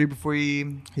Jesus, the 3 Before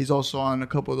E. He's also on a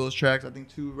couple of those tracks. I think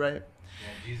 2, right?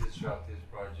 Jesus dropped his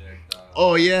project.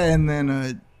 Oh yeah, and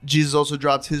then Jesus also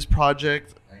dropped his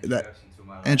project.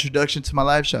 Introduction to My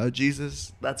Life. Shout out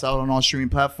Jesus. That's out on all streaming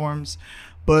platforms.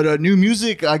 But new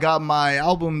music, I got my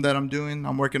album that I'm doing.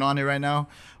 I'm working on it right now.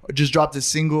 I just dropped a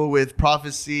single with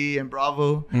Prophecy and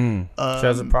Bravo. Shout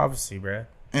out to Prophecy, bro.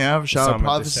 Yeah, shout out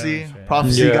Prophecy. Show, yeah.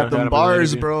 Prophecy Yeah, got them gotta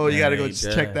bars, believe it. bro. You Yeah, gotta go he just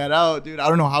does. check that out, dude. I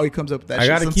don't know how he comes up with that I shit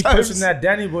gotta keep sometimes. pushing that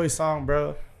Danny Boy song,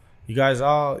 bro. You guys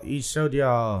all each showed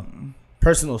y'all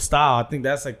personal style. I think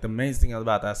that's like the main thing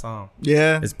about that song.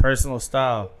 Yeah, It's personal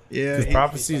style. yeah, Because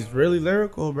Prophecy is really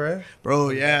lyrical, bro.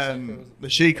 bro. Yeah, and the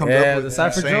shit he comes Yeah, up the with.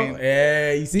 Cypher insane. joint.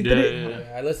 Yeah, you see Yeah, that? yeah,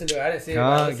 yeah. I listened to it. I didn't see it. Come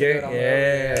but I on, listened to it on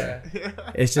yeah.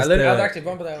 It's I just was the, actually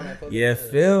bumping that when I posted yeah, it.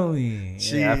 feel me.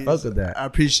 Yeah, I Jeez. fuck with that. I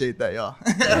appreciate that, y'all.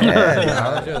 Yeah,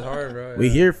 That shit was hard, bro. we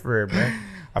here for it, bro.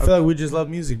 I feel like we just love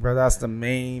music, bro. That's the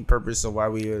main purpose of why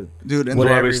we Dude, and Why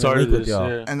whatever we even started link with this? y'all.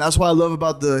 Yeah. And that's what I love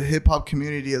about the hip hop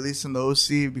community, at least in the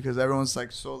OC, because everyone's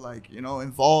like so like, you know,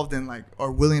 involved and like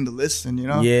are willing to listen, you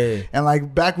know? Yeah. And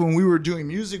like back when we were doing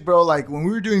music, bro, like when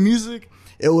we were doing music,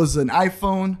 it was an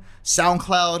iPhone,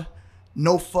 SoundCloud,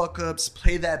 no fuck ups,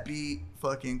 play that beat,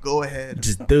 fucking go ahead.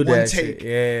 Just do One that take. shit.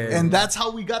 Yeah. And that's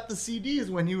how we got the CDs.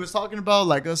 When he was talking about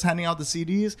like us handing out the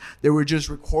CDs, they were just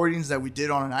recordings that we did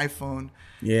on an iPhone.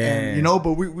 yeah. And you know,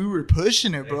 but we were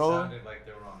pushing it, bro. like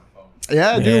they were on the phone.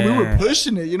 Yeah, dude, we were Yeah.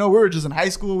 pushing it. You know, we were just in high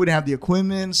school. We didn't have the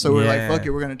equipment. So we're like, Yeah. fuck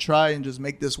it, we're going to try and just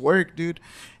make this work, dude.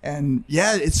 And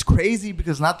yeah, it's crazy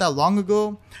because not that long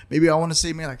ago, maybe I want to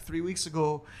say maybe like 3 weeks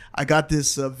ago, I got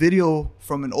this video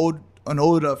from an old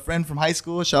friend from high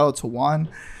school. Shout out to Juan.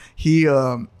 He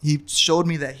showed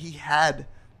me that he had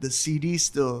the CD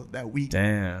still that we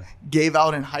Damn. gave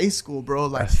out in high school, bro.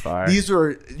 Like That's fire. these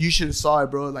were, you should have saw it,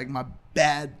 bro. Like my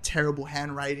bad, terrible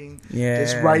handwriting. Yeah.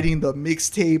 Just writing the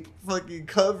mixtape fucking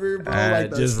cover, bro. Like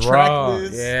the just track raw.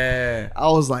 list. Yeah. I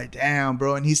was like, damn,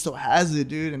 bro. And he still has it,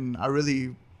 dude. And I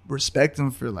really respect him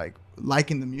for like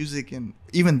liking the music and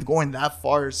even going that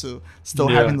far. So still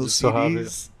Yeah, having those just still have it.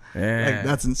 CDs. Yeah. Like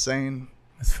that's insane.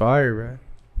 That's fire, bro.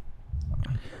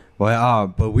 Well,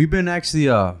 but we've been actually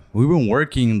we've been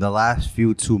working the last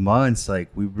 2 months. Like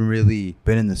we've been really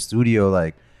been in the studio.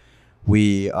 Like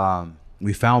we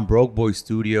found Broke Boy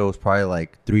Studios probably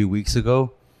like 3 weeks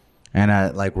ago,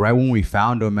 and like right when we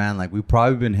found them, man, like we've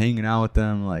probably been hanging out with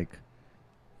them like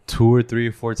 2 or 3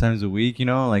 or 4 times a week. You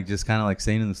know, like just kind of like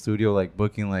staying in the studio, like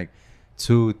booking like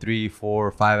 2, 3,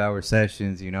 4, 5 hour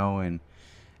sessions. You know, and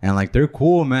like they're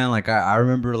cool, man. Like I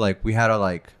remember like we had a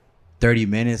like 30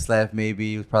 minutes left,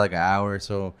 maybe it was probably like an hour or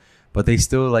so, but they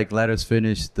still like let us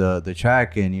finish the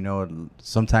track. And you know,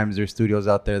 sometimes there's studios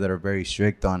out there that are very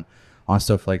strict on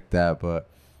stuff like that, but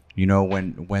you know,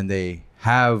 when they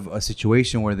have a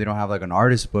situation where they don't have like an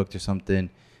artist booked or something,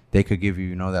 they could give you,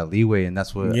 you know, that leeway. And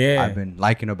that's what Yeah. I've been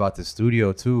liking about the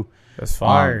studio too. That's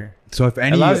fire. So if It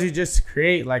any allows you just to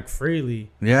create like freely.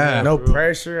 yeah No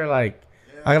pressure. Like,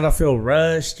 I gotta feel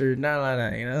rushed or nothing like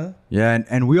that, you know? Yeah,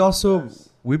 and we also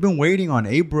we've been waiting on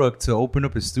A-Brook to open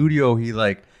up a studio. He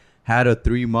like had a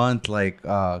 3-month like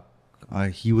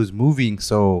he was moving,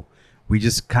 so we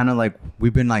just kind of like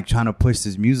we've been like trying to push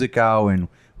this music out, and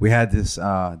we had this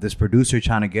this producer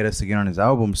trying to get us to get on his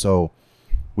album, so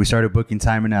we started booking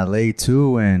time in LA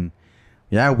too. And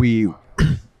yeah, we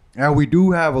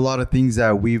do have a lot of things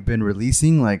that we've been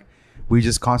releasing. Like we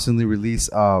just constantly release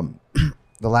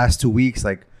the last 2 weeks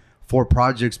like 4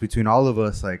 projects between all of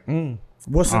us. Like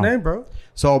What's the name, bro?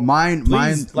 so mine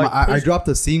Please, like, I push- dropped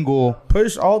a single.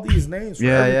 Push all these names for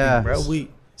Yeah, everything, yeah. bro.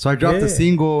 So I dropped Yeah. a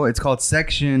single. It's called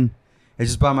Section. It's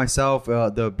just by myself.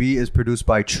 The beat is produced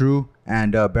by True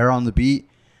and Bear on the beat.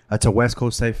 It's a West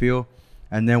Coast I feel.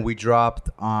 And then we dropped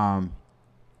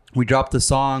a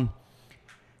song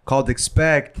called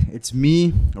Expect. It's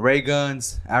me, Ray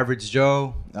Guns, Average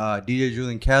Joe, DJ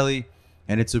Julian Kelly,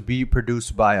 and it's a beat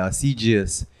produced by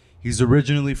CGS. He's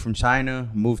originally from China,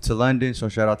 moved to London, so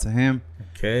shout out to him.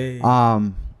 Okay.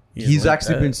 He's like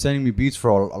actually that. been sending me beats for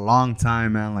a long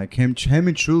time, man. Like him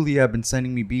and Truly have been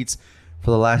sending me beats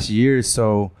for the last year.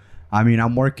 So, I mean,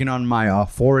 I'm working on my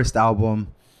Forest album.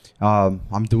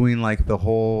 I'm doing like the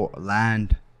whole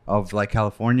land of like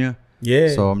California. Yeah.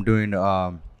 So I'm doing.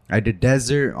 I did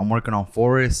desert. I'm working on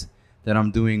forest. Then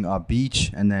I'm doing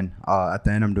beach, and then at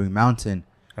the end I'm doing mountain.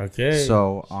 Okay.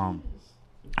 So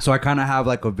I kind of have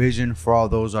like a vision for all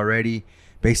those already.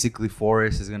 Basically,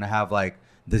 forest is gonna have like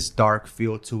this dark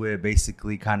feel to it.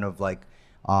 Basically, kind of like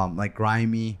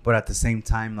grimy, but at the same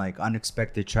time like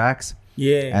unexpected tracks.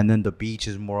 yeah. And then the beach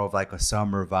is more of like a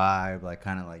summer vibe, like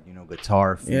kind of like, you know,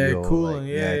 guitar Yeah, feel. cool, Like,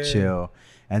 yeah. chill.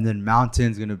 And then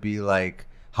mountain's gonna be like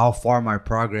how far my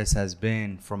progress has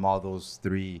been from all those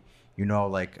 3, you know,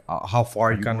 like how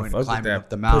far you Kind going of fuck with climbing that. up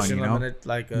the mountain, Pushing you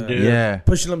know? Yeah.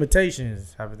 pushing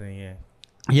limitations, type of thing. Yeah.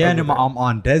 Yeah, and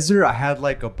on desert, I had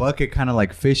like a bucket, kind of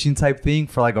like fishing type thing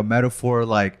for like a metaphor,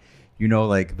 like, you know,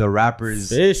 like the rappers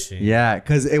Fishing. Yeah,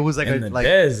 because it was like In the like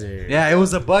desert. yeah, it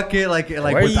was a bucket like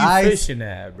Where with you ice fishing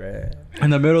at, bruh? in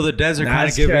the middle of the desert, kind of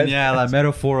Nice giving catch. like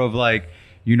metaphor of like,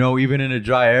 you know, even in a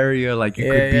dry area, like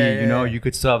you could be, you know, you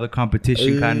could still have the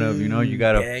competition, kind of, you know, you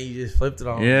gotta. Yeah, you just flipped it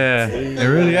on. Yeah, it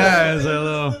really is a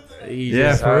little.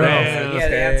 Yeah, for real. Yeah,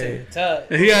 the answer. Tough.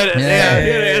 He had to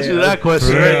answer that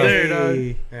question For right real. there,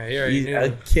 dog. Yeah, he already knew.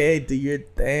 Okay, do your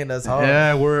thing. That's hard.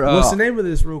 Yeah, we're. What's the name of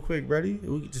this, real quick, buddy?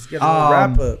 We can just get a little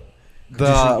wrap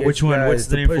up. Which one? What's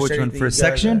the name for which one? For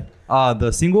section?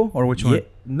 The single or which one? Yeah,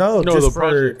 no, No, just the for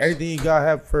projects. anything you gotta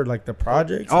have for like the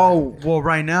projects. Oh well,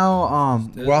 right now,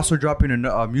 we're also dropping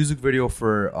a music video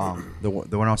for the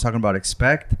one I was talking about.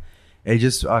 Expect. It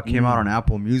just came out on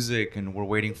Apple Music, and we're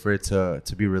waiting for it to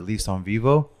be released on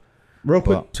Vivo. Real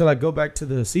quick, till I go back to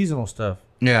the seasonal stuff.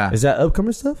 Yeah. Is that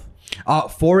upcoming stuff?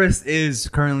 Forest is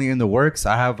currently in the works.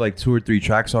 I have like 2 or 3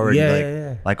 tracks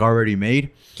already, like already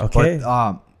made. Okay.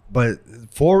 But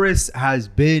Forest has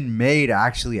been made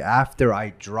actually after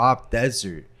I dropped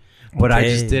Desert, but I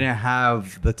just didn't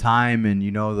have the time and,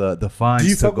 you know, the funds. Do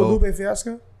you to fuck go. with Lupe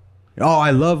Fiasco? Oh,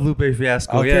 I love Lupe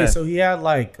Fiasco. Okay, yeah. so he had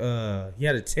like he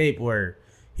had a tape where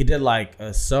he did like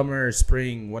a summer,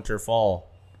 spring, winter, fall.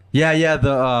 Yeah.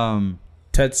 The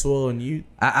Tetsuo and you.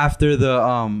 after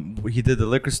the he did the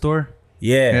liquor store.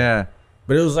 Yeah. Yeah.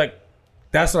 But it was like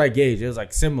that's what I gauged. It was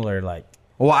like similar, like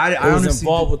Well, I was honestly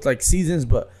involved with like seasons,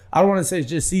 but I don't want to say it's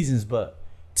just seasons, but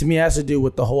to me it has to do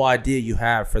with the whole idea you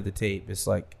have for the tape. It's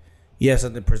like you have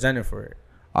something presented for it.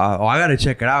 I gotta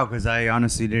check it out because I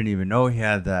honestly didn't even know he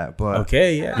had that. But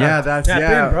Okay, yeah. yeah, that's Tap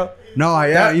yeah, in, bro. No,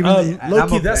 That, even low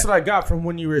key, that's what I got from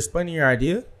when you were explaining your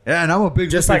idea. Yeah, and I'm a big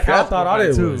Just Lupe like how Fiasco Thought fan,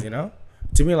 Audit too. was, you know.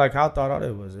 To me, like how Thought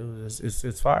Audit was,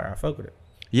 it's fire. I fuck with it.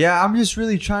 Yeah, I'm just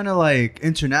really trying to like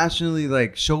internationally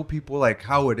like show people like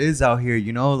how it is out here,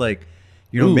 you know, like,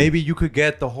 you know, Ooh. maybe you could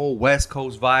get the whole West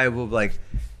Coast vibe of like,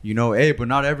 you know, hey, but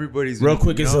not everybody's Real gonna,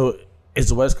 quick, you know? is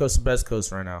the West Coast the best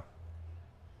coast right now?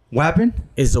 What happened?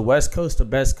 Is the West Coast the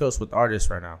best coast with artists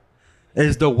right now?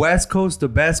 Is the West Coast the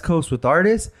best coast with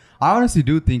artists? I honestly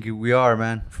do think we are,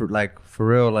 man. For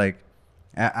real, like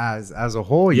as a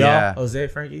whole, yeah. Jose,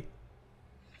 Frankie.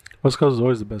 West Coast is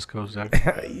always the best coast, Zach.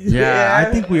 Yeah,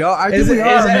 I think we are. I think Is, we it-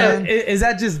 are, is man. that, is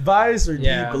that just bias or do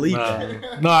Yeah. you believe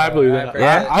that? No, I believe that.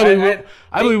 I-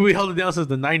 I believe we held it down since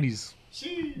the 90s.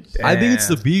 I think it's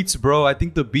the Damn. beats, bro. I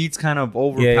think the beats kind of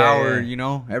overpower, yeah. you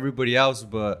know, everybody else.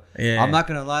 But Yeah. I'm not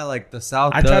gonna lie, like the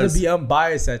South. I try to does. be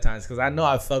unbiased at times because I know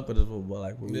I fuck with this football.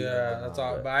 Like, Yeah, that's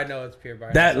all. But I know it's pure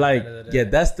bias. that at the like end of the day. yeah,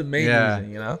 that's the main Yeah.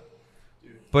 reason, you know.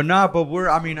 But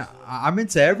I mean, I'm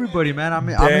into everybody, man. I'm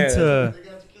Damn. into They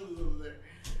got the killers over there.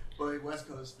 But West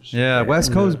Coast for sure. yeah,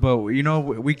 West Coast. But you know,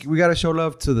 we gotta show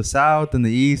love to the South and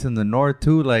the East and the North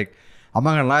too. Like, I'm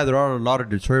not gonna lie, there are a lot of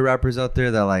Detroit rappers out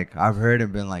there that like I've heard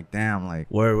and been like, damn, like.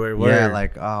 Word. Yeah,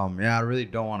 like yeah, I really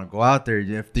don't want to go out there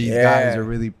if these Yeah. guys are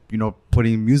really, you know,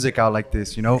 putting music out like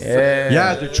this, you know.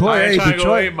 Yeah. Detroit, I ain't hey, trying to go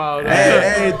Detroit, 8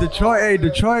 miles.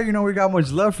 Detroit. You know, we got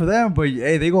much love for them, but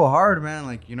hey, they go hard, man.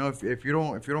 Like, you know, if you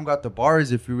don't got the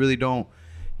bars, if you really don't,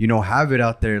 you know, have it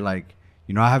out there, like,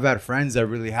 you know, I have had friends that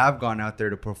really have gone out there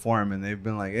to perform, and they've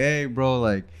been like, hey, bro,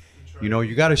 like, you know,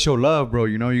 you gotta show love, bro.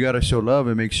 You know, you gotta show love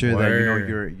and make sure that you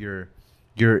know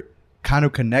you're kind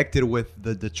of connected with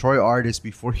the Detroit artists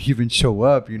before you even show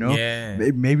up. You know, Yeah.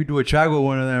 maybe do a track with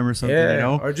one of them or something. Yeah, You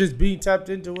know, or just being tapped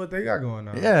into what they got going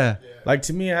on. yeah. Like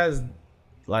to me, it has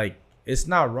like it's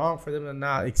not wrong for them to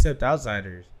not accept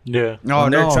outsiders. Yeah. No,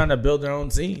 when they're no. trying to build their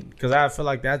own scene, because I feel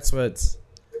like that's what's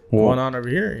going on over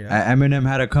here. You know? Eminem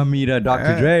had to come meet Dr.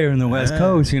 Yeah. Dre in the West Yeah.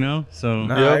 Coast, you know. So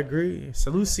No, Yep. I agree.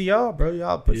 Salute to y'all, bro.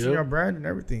 Y'all pushing Yep. your brand and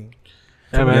everything.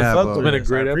 Yeah, man. Yeah, Fuck but- with Been a us.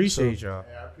 great I appreciate episode. y'all.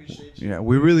 Yeah, I appreciate you. yeah,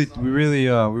 we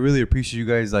really appreciate you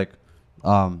guys like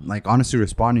honestly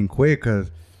responding quick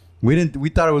because we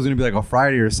thought it was gonna be like a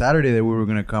Friday or Saturday that we were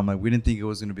gonna come. Like we didn't think it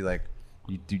was gonna be like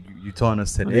you telling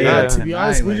us today. Yeah. or Nah, to be tonight.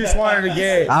 honest, we Like, just wanted to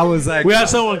get. I was like, We had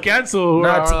someone cancel.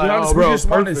 Nah, to be honest, we just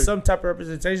wanted perfect. some type of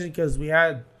representation because we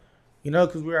had, you know,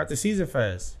 because we were at the Season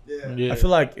Fest. Yeah. Yeah. I feel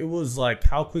like it was like,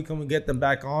 how quick can we get them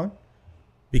back on?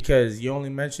 Because you only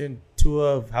mentioned two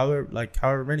of however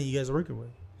many you guys are working with.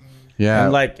 yeah,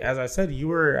 And like as I said, you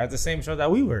were at the same show that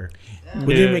we were. We Yeah.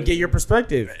 didn't even get your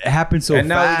perspective. it happened so and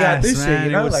now fast. we got this man. shit, you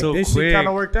It know, was like so this quick. shit kind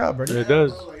of worked out, bro. It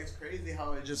does. Bro, like, it's crazy. crazy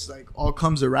how it just like all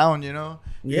comes around, you know?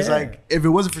 Because Yeah. like if it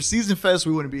wasn't for Season Fest,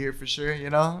 we wouldn't be here for sure, you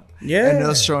know? Yeah. And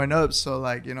us showing up, so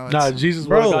like, you know, it's, Nah, Jesus would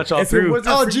Bro, have got y'all if it through.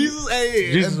 wasn't oh for Jesus,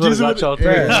 hey, Jesus if would've got y'all through.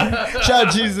 Yeah. Shout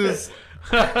out Jesus.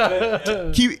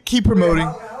 keep promoting.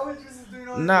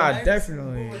 Nah,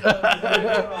 definitely.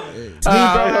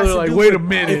 I was like, wait a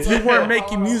minute. If you weren't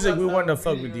making music, we wouldn't have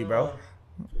fucked with you, bro.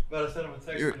 Gotta send him a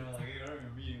text You're- and I'm like, hey, I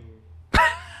remember meeting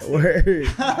with Word.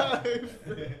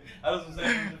 I was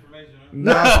saying information.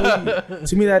 Nah,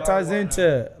 to me that ties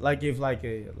into like if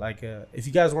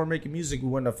you guys weren't making music, we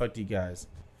wouldn't have fucked you guys.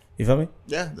 You feel me?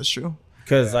 Yeah, that's true.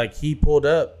 Because like he pulled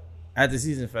up at the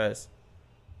Season Fest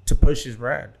to push his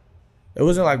brand. It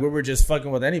wasn't like we were just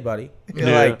fucking with anybody.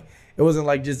 Yeah. Like it wasn't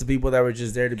like just the people that were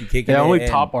just there to be kicking. Yeah, it only and-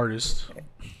 top artists.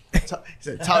 He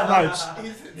said top notch.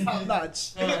 He said top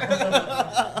notch.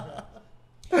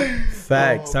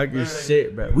 Facts, talk your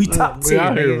shit, bro. We top We tier,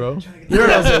 out here, nigga. bro. You know what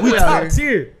I'm saying? We We out top here.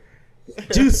 tier.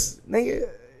 Juice, nigga.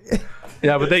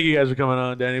 Yeah, but thank you guys for coming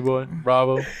on, Danny Boy.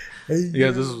 Bravo. You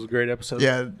guys, this was a great episode.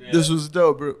 Yeah, this was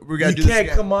dope, bro. We gotta You do this can't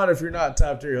again. come on if you're not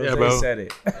top tier. Jose Yeah, bro. said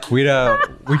it. We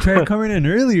tried coming in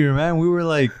earlier, man. We were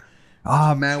like,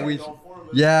 man,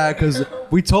 because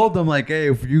we told them like, hey,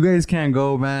 if you guys can't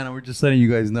go, man, we're just letting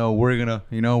you guys know we're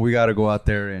gonna, we gotta go out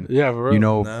there and Yeah, for real.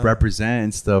 No. represent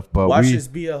and stuff. But Watch we, this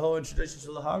be a whole introduction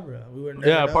to La Habra. We were never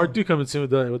Yeah, know. part 2 coming soon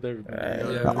with everything. yeah.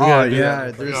 We Oh, gotta do yeah,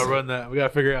 that. We there's- gotta run that. We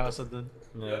gotta figure out something.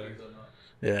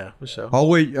 Yeah, for sure. oh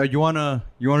wait, you wanna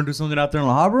do something out there in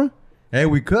La Habra? Hey,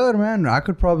 we could, man. I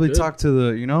could probably talk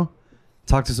to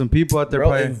talk to some people out there. Bro,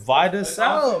 probably. invite us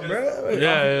out, bro.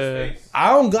 Yeah. I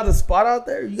don't got a spot out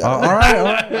there. You All got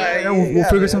right. Yeah, we'll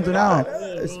figure something out.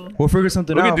 We'll figure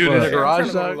something We out. can do it in the but-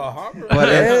 garage, Go to dog. La Habra. but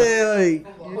Hey,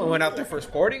 Went out there for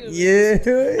sporting. yeah.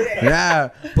 yeah,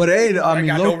 but hey, I I mean,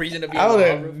 got low, no reason to be. I in would La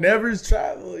have Habra. never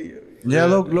traveled. yeah,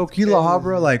 low key La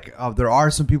Habra, like there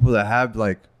are some people that have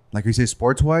like you say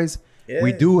sports wise.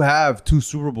 We Yeah. do have 2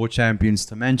 Super Bowl champions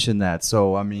to mention that.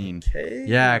 So I mean, Okay.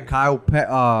 yeah, Kyle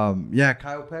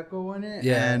Pecco won it.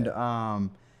 Yeah. And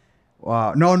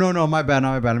no, my bad.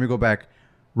 Let me go back.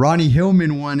 Ronnie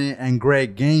Hillman won it and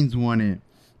Greg Gaines won it.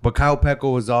 But Kyle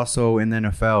Pecco was also in the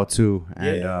NFL too.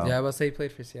 And Yeah. Yeah, I was say he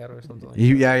played for Seattle or something like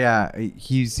yeah.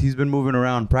 He's been moving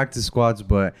around practice squads,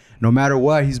 but no matter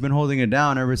what, he's been holding it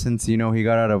down ever since he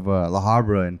got out of La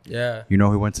Habra and that. he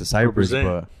went to Cyprus. Represent.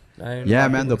 But Yeah. yeah,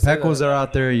 man, the Peckos are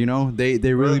out there.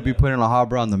 They really be putting La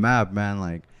Habra on the map, man.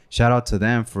 Like shout out to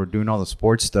them for doing all the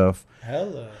sports stuff.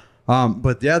 Hella.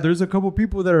 But yeah, there's a couple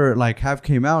people that are like have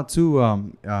came out too.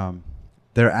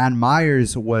 There Ann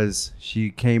Myers she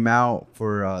came out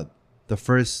for the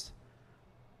first.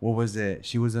 What was it?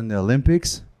 She was in the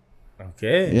Olympics.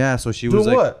 Okay. Yeah, so she Doing was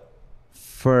like what?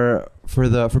 for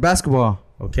basketball.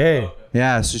 Okay.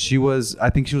 Yeah, so I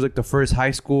think she was like the first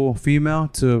high school female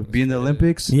to be in the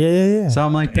Olympics. Yeah.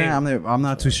 Something like that. I'm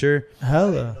not too sure.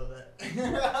 Hella.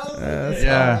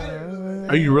 Yeah.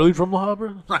 Are you really from La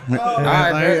Habra?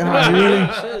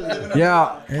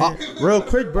 Yeah. Real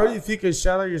quick, bro, if you could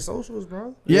shout out your socials,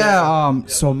 bro. Yeah.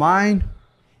 So mine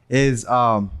is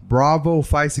Bravo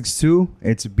 562.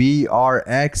 It's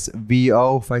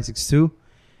BRXVO 562,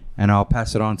 and I'll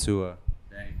pass it on to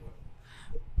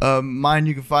Mine,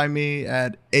 you can find me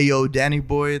at AO Danny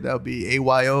Boy. That'll be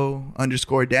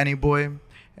AYO_Danny Boy.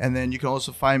 And then you can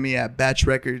also find me at Batch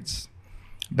Records.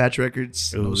 Batch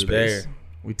Records, no Ooh, space. there.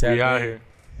 We tap We out in. here.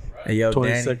 Hey, yo,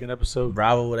 22nd Danny. episode.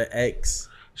 Bravo with an X.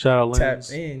 Shout out Tap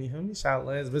Lens. in. You feel me? Shout out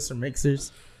Lens, Mr.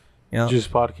 Mixers. You know? Juice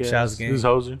Podcast. Shouts gang. This is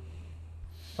Hoser.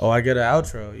 Oh, I got an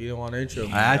outro. You don't want an intro.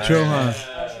 Outro, huh?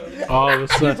 Oh,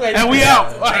 what's up? And we out.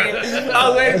 I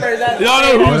was waiting for that. Y'all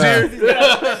know who's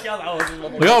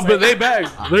here. Yo, but they back.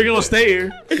 They're gonna stay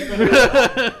here. They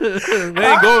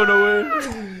ain't going nowhere.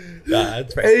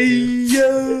 Hey,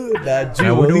 yo. Nah,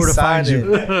 Jew, we know where to find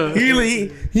you.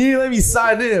 He didn't let me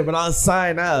sign in, but I'll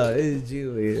sign out. It's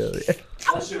Jew.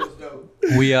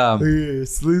 We Yeah,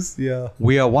 sluice, yeah.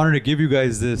 wanted to give you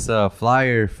guys this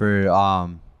flyer for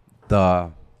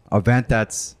the event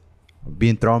that's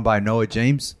being thrown by Noah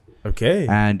James, Okay.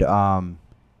 and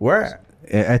Where?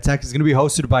 it's actually going to be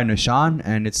hosted by Nashan,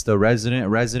 and it's the resident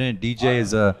DJ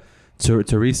is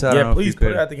Teresa. I don't know Yeah, if please you put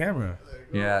could- it at the camera.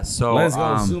 Yeah, so Let's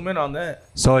go zoom in on that.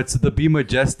 so it's the Be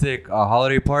Majestic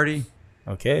holiday party.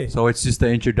 Okay. So it's just the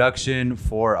introduction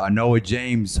for Noah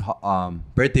James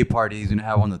birthday party he's gonna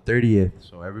have on the 30th.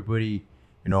 So everybody,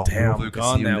 Damn, hopefully I'm we can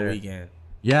gone see him that there. weekend.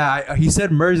 Yeah, he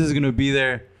said Mers is gonna be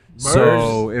there.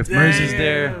 So if Mers is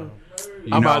there,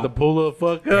 I'm about to pull the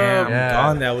fuck up. Damn, Yeah.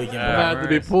 I'm gone that weekend. I'm bro. about to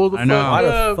be pulled the I know. fuck Why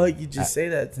the up. fuck you just say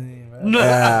that to me, bro?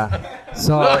 yeah.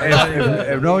 So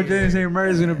if Noah James and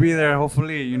Mers is gonna be there,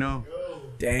 hopefully,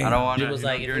 Damn. I don't want He to was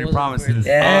like, if give it any wasn't promises.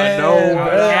 Yeah, no, bro.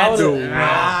 bro. I I was-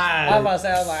 was about to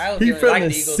say, I was like, I don't He even from like the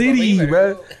the Eagles, but city, you better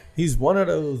bro. go. He's one of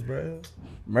those, bro.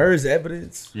 Murs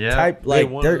evidence. Yeah. Type like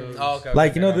one they're of those. Oh, okay.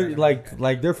 like you know okay, they're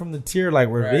like they're from the tier like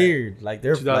revered. Like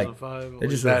they're like 2005. they're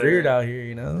just better. revered out here,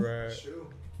 you know. Right.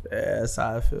 Yeah, that's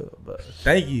how I feel. But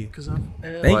thank you, Cause I'm,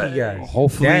 thank you guys.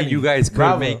 Hopefully Danny, you guys could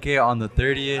bravo. make it on the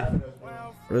 30th.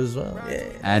 As well. Yeah.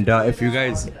 And if you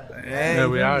guys, yeah,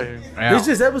 we out here. It's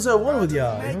just episode 1 with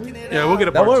y'all. You know? Yeah, we'll get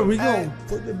a That part one two. we gonna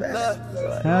flip it back.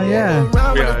 hell yeah,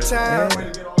 Around Yeah. the town,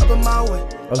 up in my way,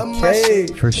 up my Okay,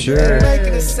 shit. for sure.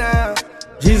 Making a sound.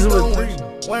 Jesus was 3.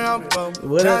 Where I'm from.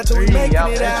 What Trying a to 3? making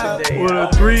Y'all it out. mentioned With a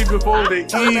 3 before the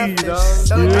E,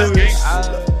 dog.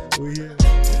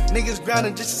 Niggas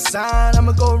grinding just a sign.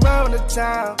 I'ma go around the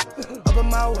town. Up in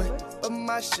my way, up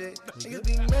my shit. Niggas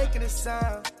be making a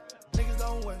sound. Niggas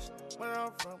don't wish where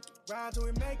I'm from. Grind till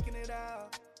we making it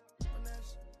out.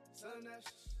 Selling that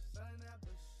shit.